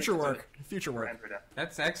future work. Future work.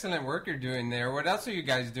 That's excellent work you're doing there. What else are you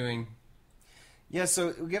guys doing? Yeah,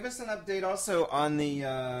 so give us an update also on the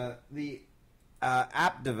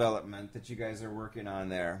app development that you guys are working on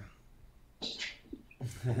there.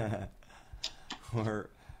 We're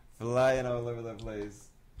flying all over the place.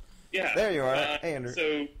 Yeah. There you are. Hey, Andrew.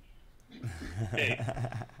 So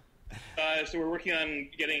we're working on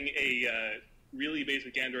getting a really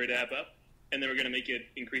basic Android app up, and then we're going to make it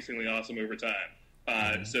increasingly awesome over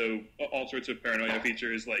time. So all sorts of paranoia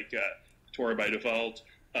features like Tor by default.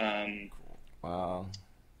 Wow.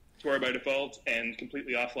 Tor by default and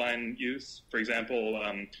completely offline use. For example,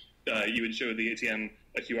 you would show the ATM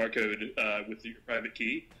a QR code with your private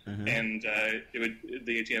key, and the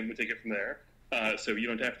ATM would take it from there. So you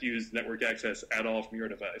don't have to use network access at all from your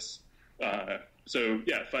device.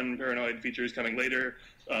 Fun paranoid features coming later.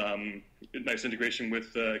 Nice integration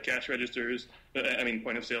with cash registers.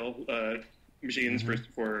 Point of sale machines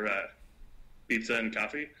for pizza and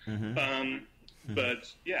coffee.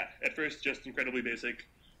 But yeah, at first just incredibly basic.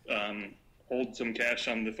 Hold some cash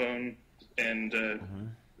on the phone and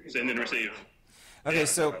send and receive. Okay,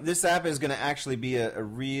 so this app is going to actually be a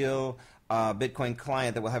real Bitcoin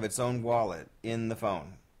client that will have its own wallet in the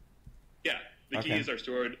phone. Yeah, The Okay. keys are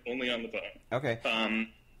stored only on the phone. Okay.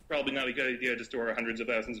 Probably not a good idea to store hundreds of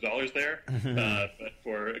thousands of dollars there, but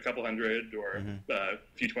for a couple hundred or a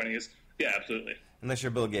few 20s, yeah, absolutely. Unless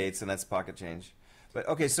you're Bill Gates, and that's pocket change. But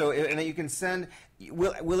okay, so and then you can send.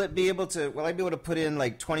 Will it be able to? Will I be able to put in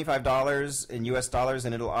like $25 in U.S. dollars,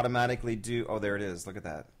 and it'll automatically do? Oh, there it is. Look at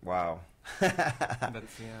that. Wow.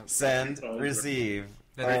 That's, yeah. Send, receive.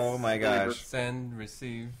 That's Oh my gosh. Send,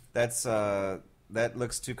 receive. That's that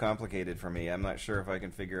looks too complicated for me. I'm not sure if I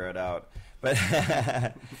can figure it out. But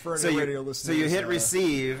For so any you, radio so you listeners, hit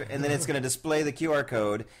receive, and then it's going to display the QR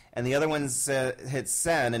code, and the other one hits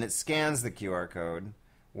send, and it scans the QR code.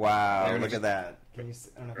 Wow, There it look is. at that. Can you see,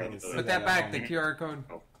 I don't know if I can see Put that back, at the home. QR code.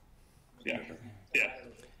 Yeah, yeah.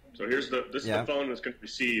 So here's this is Yeah. the phone that's going to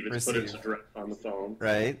receive. It's put its Receive. address on the phone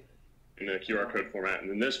Right? in a QR code format, and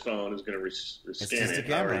then this phone is going to scan It's just a it.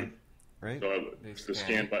 camera, already. right? So the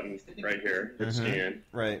scan button right here, hit scan,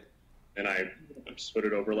 Right. and I just put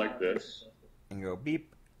it over like this. And go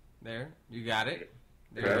beep. There, you got it.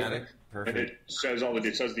 There, you got it. And Perfect. it says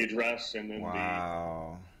it says the address, and then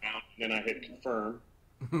Wow. then I hit confirm.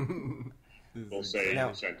 We'll say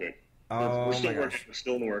Now- sent it. Oh We're still my working. gosh. We're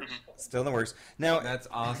still in the works. Still in the works. Now, That's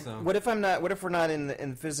awesome. what if I'm not? What if we're not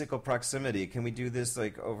in physical proximity? Can we do this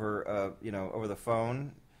like over over the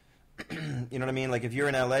phone? You know what I mean? Like if you're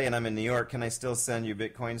in LA and I'm in New York, can I still send you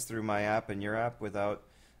bitcoins through my app and your app without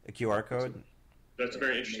a QR code? That's a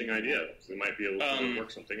very interesting idea. We might be able to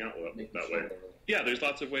work something out that way. Yeah, there's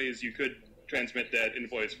lots of ways you could transmit that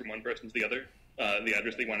invoice from one person to the other. The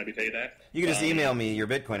address they want to be paid at. You can just email me your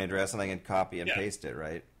Bitcoin address and I can copy and Yeah. paste it,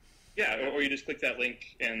 right? Yeah, or you just click that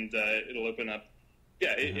link and it'll open up.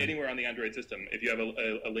 Yeah, anywhere on the Android system. If you have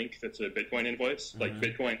a link that's a Bitcoin invoice, like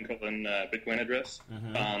Bitcoin colon Bitcoin address,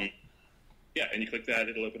 yeah, and you click that,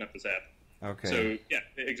 it'll open up this app. Okay. So yeah,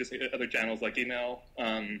 existing other channels like email.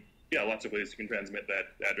 Yeah, lots of ways you can transmit that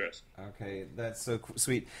address. Okay, that's so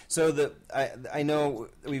sweet. So I know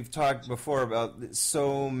we've talked before about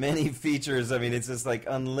so many features. I mean, it's just like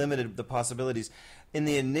unlimited the possibilities. In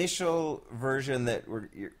the initial version that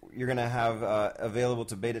you're going to have available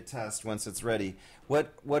to beta test once it's ready,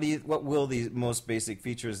 what will the most basic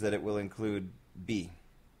features that it will include be?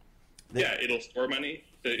 Yeah, it'll store money.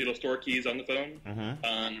 It'll store keys on the phone,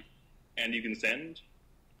 and you can send,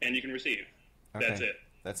 and you can receive. Okay. That's it.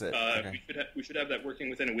 That's it. Okay. We should have that working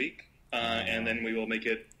within a week, and then we will make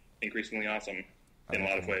it increasingly awesome in a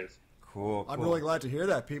lot of ways. Cool. I'm really glad to hear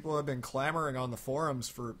that. People have been clamoring on the forums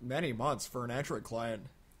for many months for an Android client.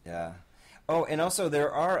 Yeah. Oh, and also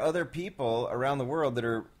there are other people around the world that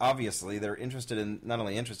are obviously they're interested in not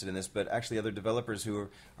only interested in this, but actually other developers who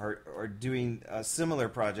are doing similar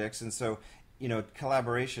projects, and so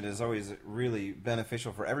collaboration is always really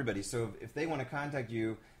beneficial for everybody. So if they want to contact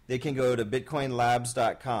you, they can go to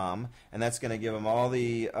bitcoinlabs.com, and that's going to give them all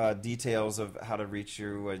the details of how to reach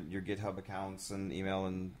you, your GitHub accounts and email,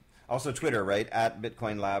 and also Twitter, right, at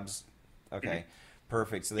Bitcoin Labs. Okay,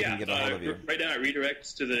 perfect. So they can get a hold of you. Right now, it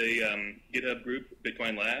redirects to the GitHub group,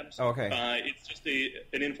 Bitcoin Labs. Oh, okay. It's just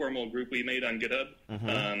an informal group we made on GitHub.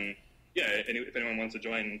 Yeah, if anyone wants to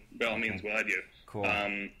join, by all means, we'll add you. Cool.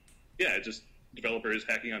 Yeah, just developers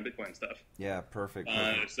hacking on Bitcoin stuff. Yeah, perfect.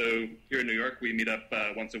 So here in New York, we meet up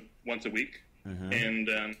once a week, and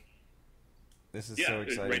This is yeah, so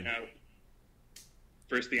exciting. right now,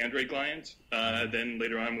 first the Android client, then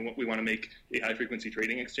later on we want to make a high-frequency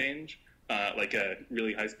trading exchange, like a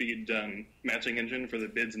really high-speed matching engine for the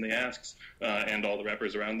bids and the asks, and all the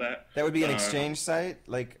wrappers around that. That would be an exchange site,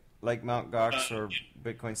 like Mt. Gox or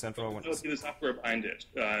Bitcoin Central. That would be the software behind it,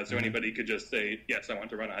 so anybody could just say, yes, I want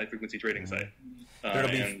to run a high-frequency trading site, it'll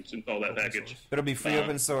be and install that package. But it'll be free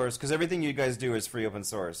open source, because everything you guys do is free open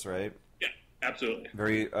source, right? Yeah, absolutely.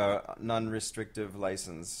 Very non-restrictive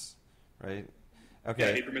license, right? Yeah,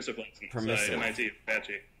 Okay. a permissive license, Permissive. MIT,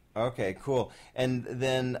 Apache. Okay, cool. And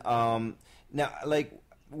then now, like,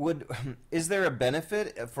 is there a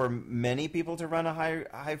benefit for many people to run a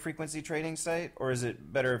high frequency trading site, or is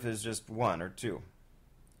it better if it's just one or two?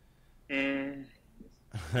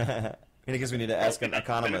 I guess we need to ask an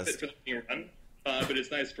economist. Benefit for them to run, but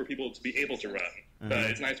it's nice for people to be able to run.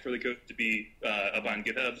 It's nice for the code to be up on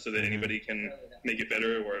GitHub so that anybody can make it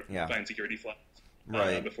better or find security flaws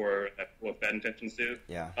before what bad intentions do.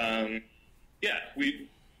 Yeah. Yeah,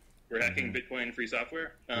 we're hacking Bitcoin free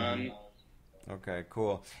software. Okay,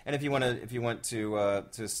 cool. And if you want to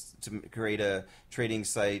create a trading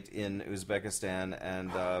site in Uzbekistan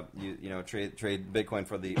and trade Bitcoin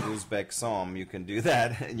for the Uzbek som, you can do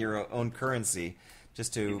that in your own currency,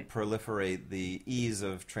 just to proliferate the ease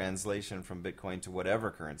of translation from Bitcoin to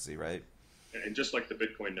whatever currency, right? And just like the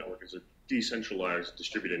Bitcoin network is a decentralized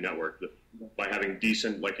distributed network, by having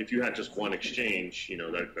decent, like if you had just one exchange,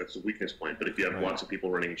 that's a weakness point. But if you have lots of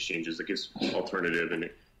people running exchanges, it gives alternative, and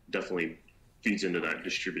it definitely feeds into that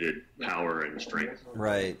distributed power and strength.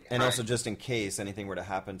 Right. And also just in case anything were to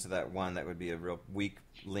happen to that one, that would be a real weak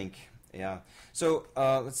link. Yeah. So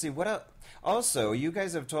let's see. What else? Also, you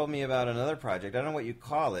guys have told me about another project. I don't know what you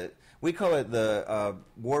call it. We call it the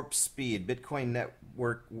Warp Speed, Bitcoin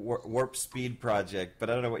Network Warp Speed Project, but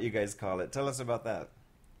I don't know what you guys call it. Tell us about that.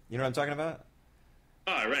 You know what I'm talking about?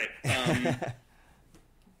 Right.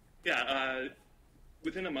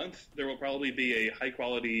 Within a month, there will probably be a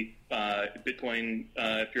high-quality Bitcoin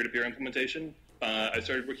peer-to-peer implementation. I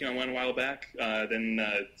started working on one a while back. Then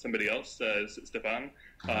somebody else, Stefan,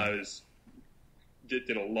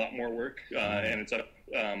 did a lot more work, and it's up.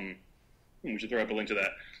 We should throw up a link to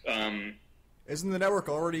that. Isn't the network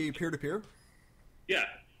already peer-to-peer? Yeah.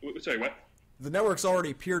 Sorry, what? The network's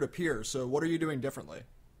already peer-to-peer, so what are you doing differently?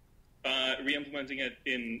 Re-implementing it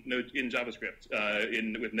in JavaScript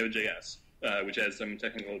with Node.js, which has some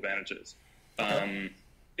technical advantages. Okay.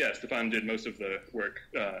 Stefan did most of the work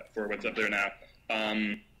for what's up there now.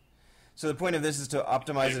 So the point of this is to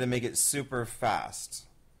optimize it and make it super fast.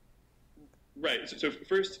 Right. So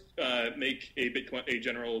first, make a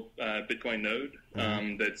general Bitcoin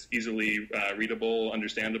node that's easily readable,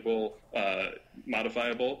 understandable,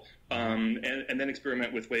 modifiable, and then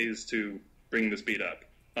experiment with ways to bring the speed up,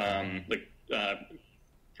 like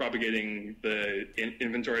propagating the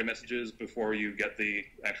inventory messages before you get the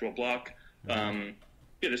actual block.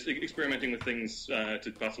 Just experimenting with things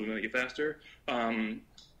to possibly make it faster, and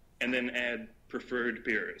then add preferred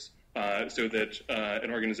peers. So that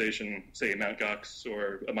an organization, say Mt. Gox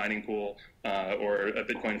or a mining pool or a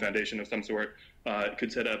Bitcoin foundation of some sort,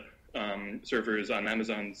 could set up servers on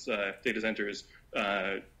Amazon's data centers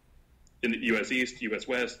in the U.S. East, U.S.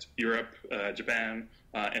 West, Europe, Japan,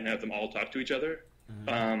 and have them all talk to each other.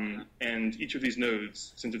 And each of these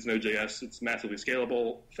nodes, since it's Node.js, it's massively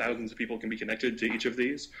scalable. Thousands of people can be connected to each of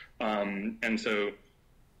these. And so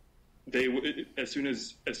as soon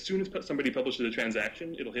as somebody publishes a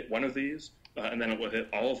transaction, it'll hit one of these, and then it will hit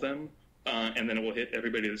all of them, and then it will hit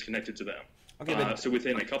everybody that's connected to them. Okay, so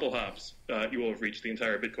within a couple hops, you will have reached the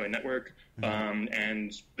entire Bitcoin network,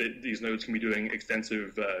 and these nodes can be doing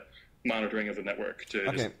extensive monitoring of the network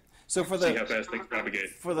to see how fast things propagate.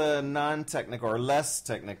 For the non-technical or less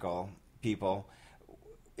technical people,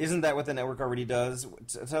 isn't that what the network already does?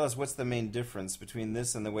 Tell us, what's the main difference between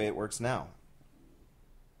this and the way it works now?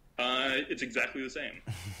 It's exactly the same.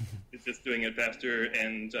 It's just doing it faster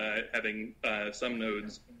and having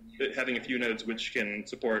having a few nodes which can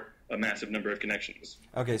support a massive number of connections.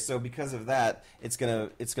 Okay, so because of that, it's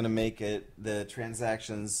gonna make the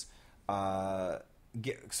transactions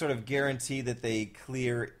sort of guarantee that they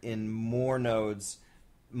clear in more nodes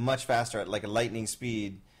much faster at like a lightning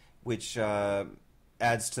speed, which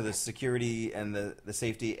adds to the security and the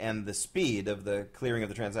safety and the speed of the clearing of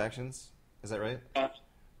the transactions. Is that right?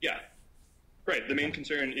 Yeah, right. The main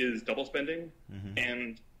concern is double spending,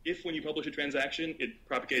 and if when you publish a transaction, it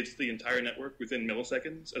propagates the entire network within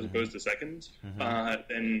milliseconds as opposed to seconds,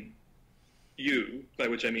 then you, by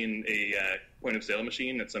which I mean a point-of-sale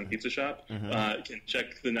machine at some pizza shop, can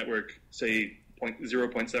check the network, say,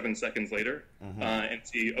 0.7 seconds later, and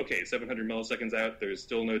see, okay, 700 milliseconds out, there's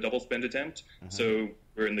still no double spend attempt, so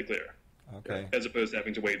we're in the clear. Okay. As opposed to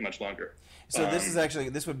having to wait much longer. So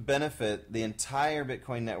this would benefit the entire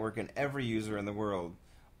Bitcoin network and every user in the world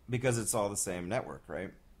because it's all the same network,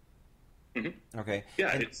 right? Okay.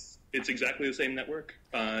 Yeah, it's exactly the same network,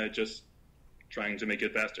 just trying to make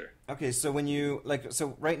it faster. Okay, so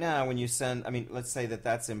right now when you send, let's say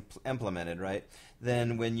that's implemented, right?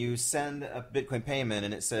 Then when you send a Bitcoin payment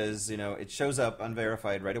and it says, it shows up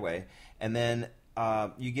unverified right away, and then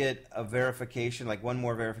you get a verification, like one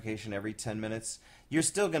more verification every 10 minutes. You're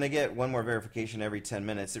still going to get one more verification every 10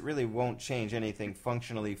 minutes. It really won't change anything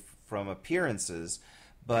functionally from appearances,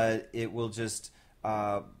 but it will just,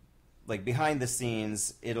 behind the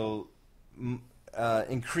scenes, it'll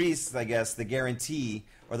increase, I guess, the guarantee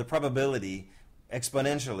or the probability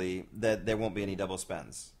exponentially that there won't be any double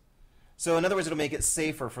spends. So in other words, it'll make it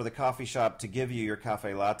safer for the coffee shop to give you your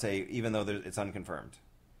cafe latte even though it's unconfirmed.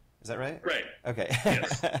 Is that right? Right. Okay.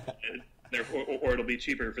 Yes. Or it'll be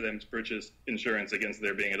cheaper for them to purchase insurance against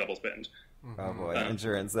there being a double spend. Oh boy,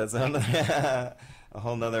 insurance. That's a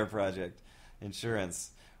whole nother project.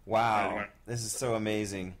 Insurance. Wow. This is so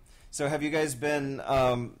amazing. So have you guys made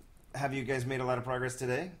a lot of progress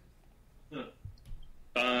today?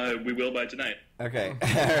 We will by tonight. Okay.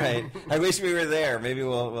 All right. I wish we were there. Maybe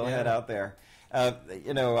we'll head out there.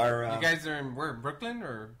 You know, our you guys are in where? Brooklyn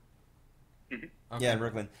or? Mhm. Okay. yeah, in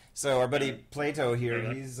Brooklyn. So our buddy Plato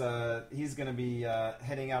here, he's going to be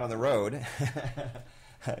heading out on the road.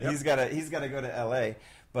 He's got to go to L.A.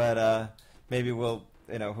 But maybe we'll,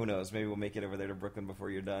 you know, who knows? Maybe we'll make it over there to Brooklyn before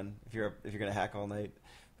you're done. If you're going to hack all night.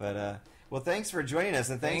 But well, thanks for joining us,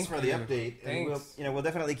 and thanks for the update. And Thanks. we'll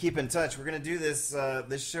definitely keep in touch. We're going to do this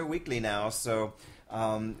show weekly now, so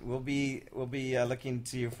we'll be looking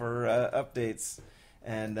to you for updates,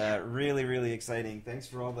 and really, really exciting. Thanks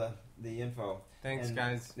for all the info. Thanks, And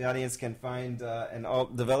guys. The audience can find, and all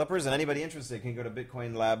developers and anybody interested can go to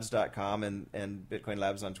bitcoinlabs.com and Bitcoin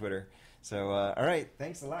Labs on Twitter. So, all right.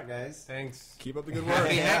 Thanks a lot, guys. Thanks. Keep up the good work.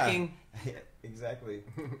 Happy Yeah. hacking. Yeah, exactly.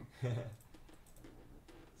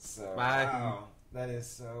 So, Bye. wow. That is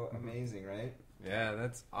so amazing, right? Yeah,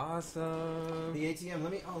 that's awesome. The ATM,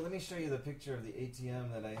 let me show you the picture of the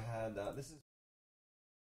ATM that I had. This is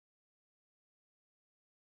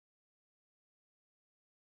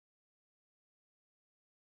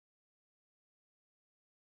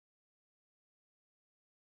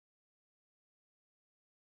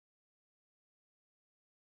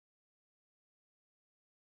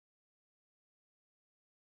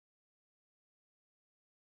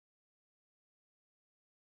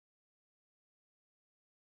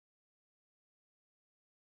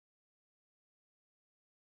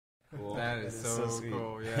cool. That is so sweet.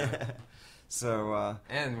 cool, yeah. So,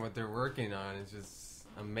 And what they're working on is just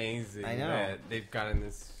amazing. I know. That they've gotten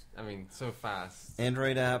this, I mean, so fast.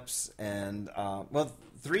 Android apps and, well,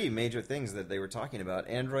 3 major things that they were talking about.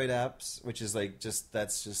 Android apps, which is like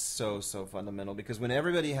that's just so fundamental, because when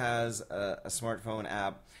everybody has a smartphone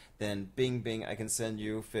app, then bing, I can send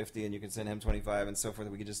you 50 and you can send him 25 and so forth.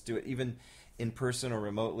 We can just do it even in person or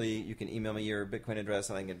remotely. You can email me your Bitcoin address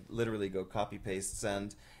and I can literally go copy, paste,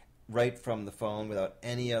 send right from the phone without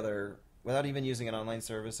even using an online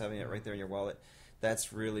service, having it right there in your wallet.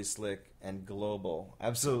 That's really slick and global,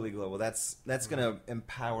 absolutely global. That's going to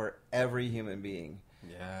empower every human being.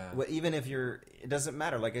 Yeah. Well, even if it doesn't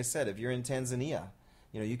matter. Like I said, if you're in Tanzania,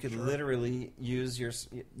 you could literally use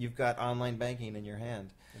you've got online banking in your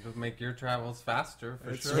hand. It'll make your travels faster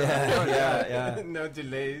for It's- sure. Yeah. No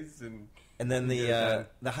delays And then Yeah.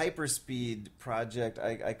 the hyperspeed project,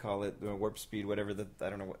 I call it, the warp speed, whatever. I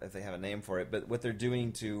don't know if they have a name for it, but what they're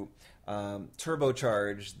doing to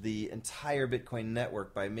turbocharge the entire Bitcoin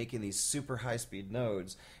network by making these super high speed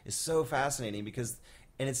nodes is so fascinating,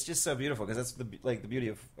 and it's just so beautiful, because that's the beauty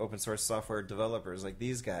of open source software developers like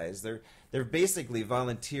these guys. They're basically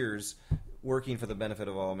volunteers working for the benefit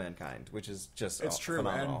of all mankind, which is just It's true,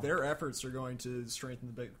 phenomenal. and their efforts are going to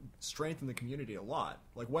strengthen the community a lot.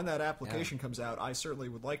 Like when that application comes out, I certainly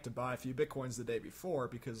would like to buy a few bitcoins the day before,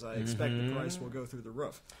 because I expect the price will go through the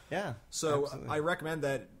roof. Yeah. So absolutely. I recommend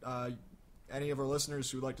that any of our listeners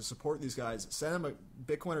who would like to support these guys, send them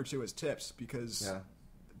a Bitcoin or 2 as tips, because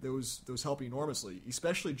those help enormously,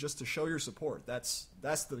 especially just to show your support. That's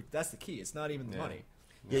the key. It's not even the money.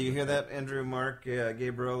 Yeah, you hear that, Andrew, Mark,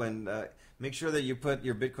 Gabriel, and make sure that you put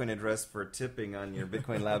your Bitcoin address for tipping on your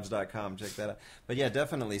bitcoinlabs.com. Check that out. But yeah,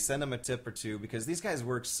 definitely send them a tip or 2, because these guys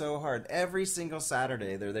work so hard. Every single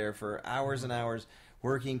Saturday, they're there for hours and hours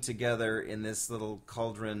working together in this little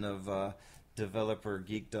cauldron of developer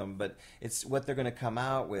geekdom. But it's what they're going to come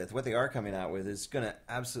out with. What they are coming out with is going to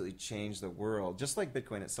absolutely change the world, just like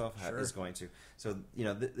Bitcoin itself is going to. So,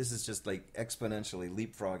 this is just like exponentially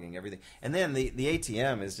leapfrogging everything. And then the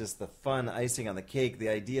ATM is just the fun icing on the cake. The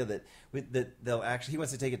idea that they'll actually, he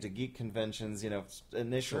wants to take it to geek conventions,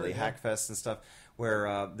 initially, Hackfests and stuff,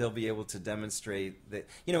 where they'll be able to demonstrate that,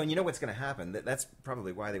 and what's going to happen. That's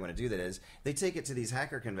probably why they want to do that, is they take it to these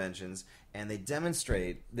hacker conventions and they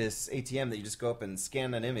demonstrate this ATM that you just go up and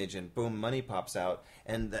scan an image and boom, money pops out.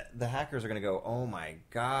 And the hackers are going to go, oh my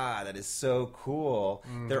God, that is so cool.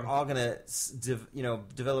 Mm-hmm. They're all going to,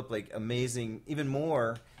 develop like amazing, even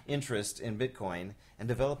more interest in Bitcoin and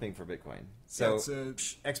developing for Bitcoin. So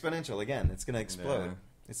exponential again. It's going to explode. Yeah.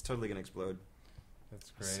 It's totally going to explode.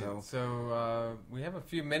 That's great. So we have a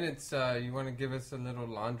few minutes. You want to give us a little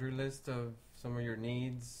laundry list of some of your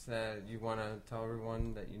needs that you want to tell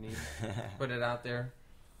everyone that you need? Put it out there.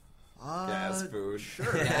 Gas, food.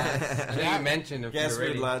 Sure. Gas. You mentioned if gas, you're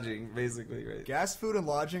ready. food, lodging, basically, right? Gas, food, and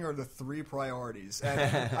lodging are the 3 priorities.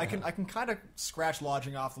 And I can kind of scratch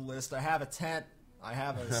lodging off the list. I have a tent. I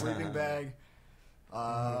have a sleeping bag.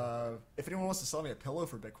 If anyone wants to sell me a pillow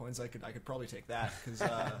for bitcoins, I could probably take that, because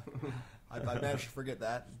I managed to forget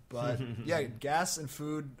that. But yeah, gas and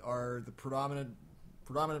food are the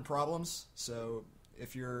predominant problems. So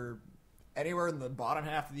if you're anywhere in the bottom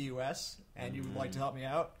half of the U.S. and you would like to help me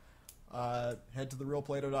out, head to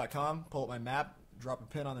therealplato.com, pull up my map, drop a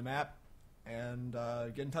pin on the map, and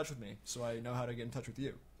get in touch with me so I know how to get in touch with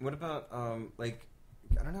you. What about,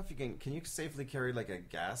 I don't know if you can you safely carry like a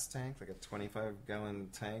gas tank, like a 25-gallon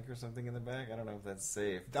tank or something in the back? I don't know if that's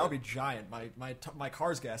safe. That would be giant. My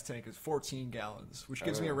car's gas tank is 14 gallons, which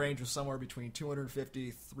gives me a range of somewhere between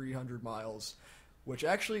 250, 300 miles, which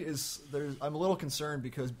actually I'm a little concerned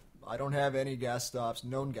because I don't have any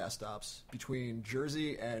known gas stops between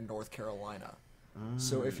Jersey and North Carolina.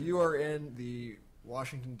 So if you are in the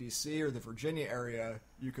Washington, D.C. or the Virginia area,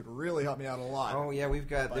 you could really help me out a lot. Oh, yeah,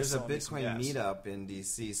 there's a Bitcoin Meetup in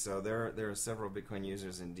D.C., so there are several Bitcoin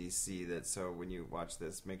users in D.C. So when you watch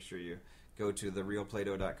this, make sure you go to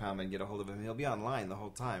therealplato.com and get a hold of him. He'll be online the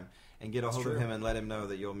whole time. And get a hold of him and let him know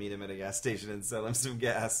that you'll meet him at a gas station and sell him some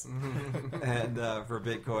gas and for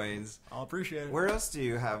Bitcoins. I'll appreciate it. Where else do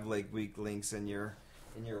you have like weak links in your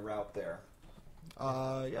route there? Yeah.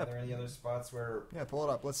 Are there any other spots where? Yeah, pull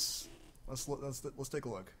it up. Let's take a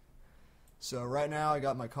look. So right now I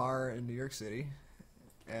got my car in New York City,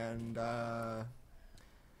 and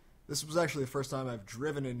this was actually the first time I've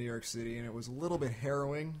driven in New York City, and it was a little bit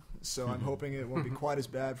harrowing. So I'm hoping it won't be quite as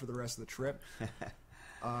bad for the rest of the trip.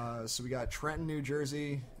 So we got Trenton, New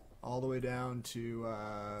Jersey, all the way down to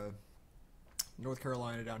North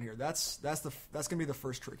Carolina down here. That's gonna be the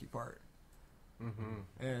first tricky part.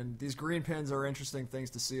 Mm-hmm. And these green pins are interesting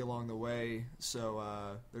things to see along the way.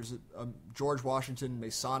 So there's a George Washington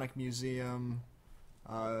Masonic Museum.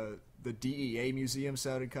 The DEA Museum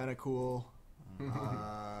sounded kind of cool.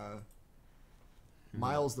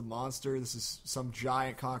 Miles the Monster. This is some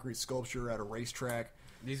giant concrete sculpture at a racetrack.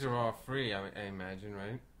 These are all free, I imagine,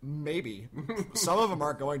 right? Maybe. Some of them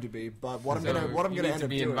aren't going to be, but what I'm gonna end up doing. You need to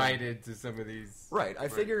be invited to some of these. Right. I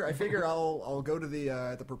figure I'll go to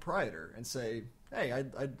the proprietor and say, hey,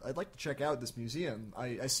 I'd like to check out this museum.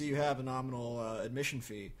 I see you have a nominal admission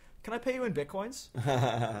fee. Can I pay you in Bitcoins?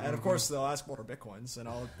 And of course they'll ask more Bitcoins, and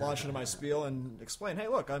I'll launch into my spiel and explain, hey,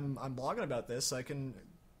 look, I'm blogging about this. I can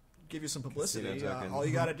give you some publicity. All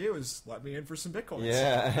you got to do is let me in for some Bitcoins.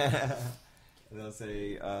 Yeah. They'll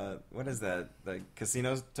say, what is that? The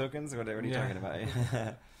casino tokens? What are you talking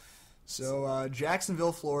about? So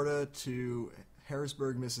Jacksonville, Florida to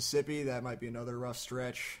Harrisburg, Mississippi. That might be another rough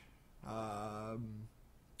stretch.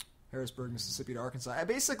 Harrisburg, Mississippi to Arkansas.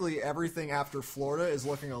 Basically, everything after Florida is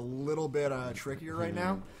looking a little bit trickier right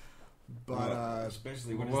now. But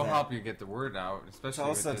especially we'll help you get the word out. Especially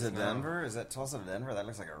Tulsa to Denver. Is that Tulsa to Denver? That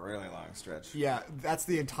looks like a really long stretch. Yeah, that's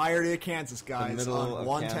the entirety of Kansas, guys. On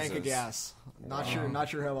one tank of gas. Not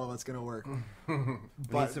sure how well that's going to work.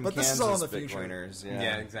 but this is all in the future.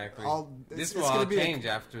 Yeah, exactly. This will all change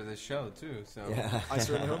after the show too. So yeah. I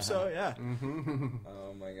certainly hope so. Yeah.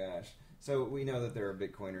 Oh my gosh. So we know that there are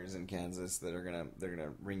Bitcoiners in Kansas that are gonna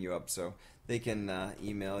ring you up, so they can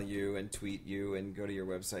email you and tweet you and go to your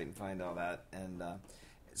website and find all that. And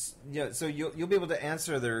so you'll be able to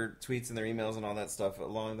answer their tweets and their emails and all that stuff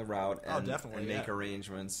along the route. And, definitely, and make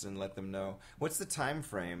arrangements and let them know. What's the time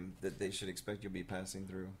frame that they should expect you'll be passing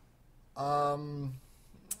through? I'm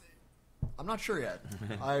not sure yet.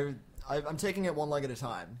 I'm taking it one leg at a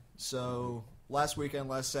time. So last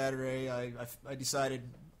Saturday, I decided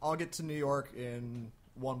I'll get to New York in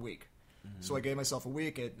 1 week. Mm-hmm. So I gave myself a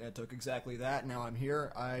week. It took exactly that. Now I'm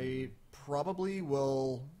here. I probably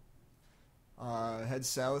will head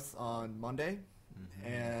south on Monday,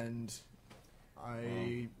 and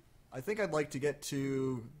I think I'd like to get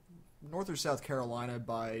to North or South Carolina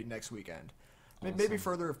by next weekend. Awesome. Maybe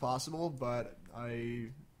further if possible, but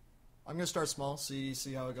I'm going to start small, see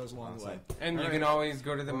how it goes along the way. And you can always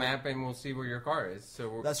go to the map and we'll see where your car is.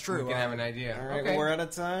 So that's true. We can have an idea. All right, well, we're out of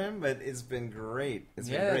time, but it's been great. It's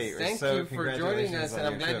been great. Thank you for joining us, and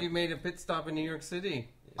I'm glad you made a pit stop in New York City.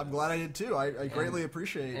 I'm glad I did too. I greatly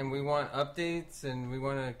appreciate it. And we want updates, and we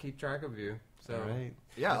want to keep track of you. So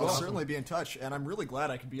yeah, I'll certainly be in touch, and I'm really glad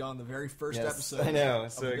I could be on the very first episode. I know,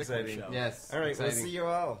 so exciting. Show. Yes. All right, we'll see you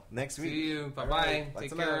all next week. See you. Bye-bye.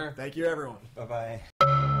 Take care. Thank you, everyone. Bye-bye.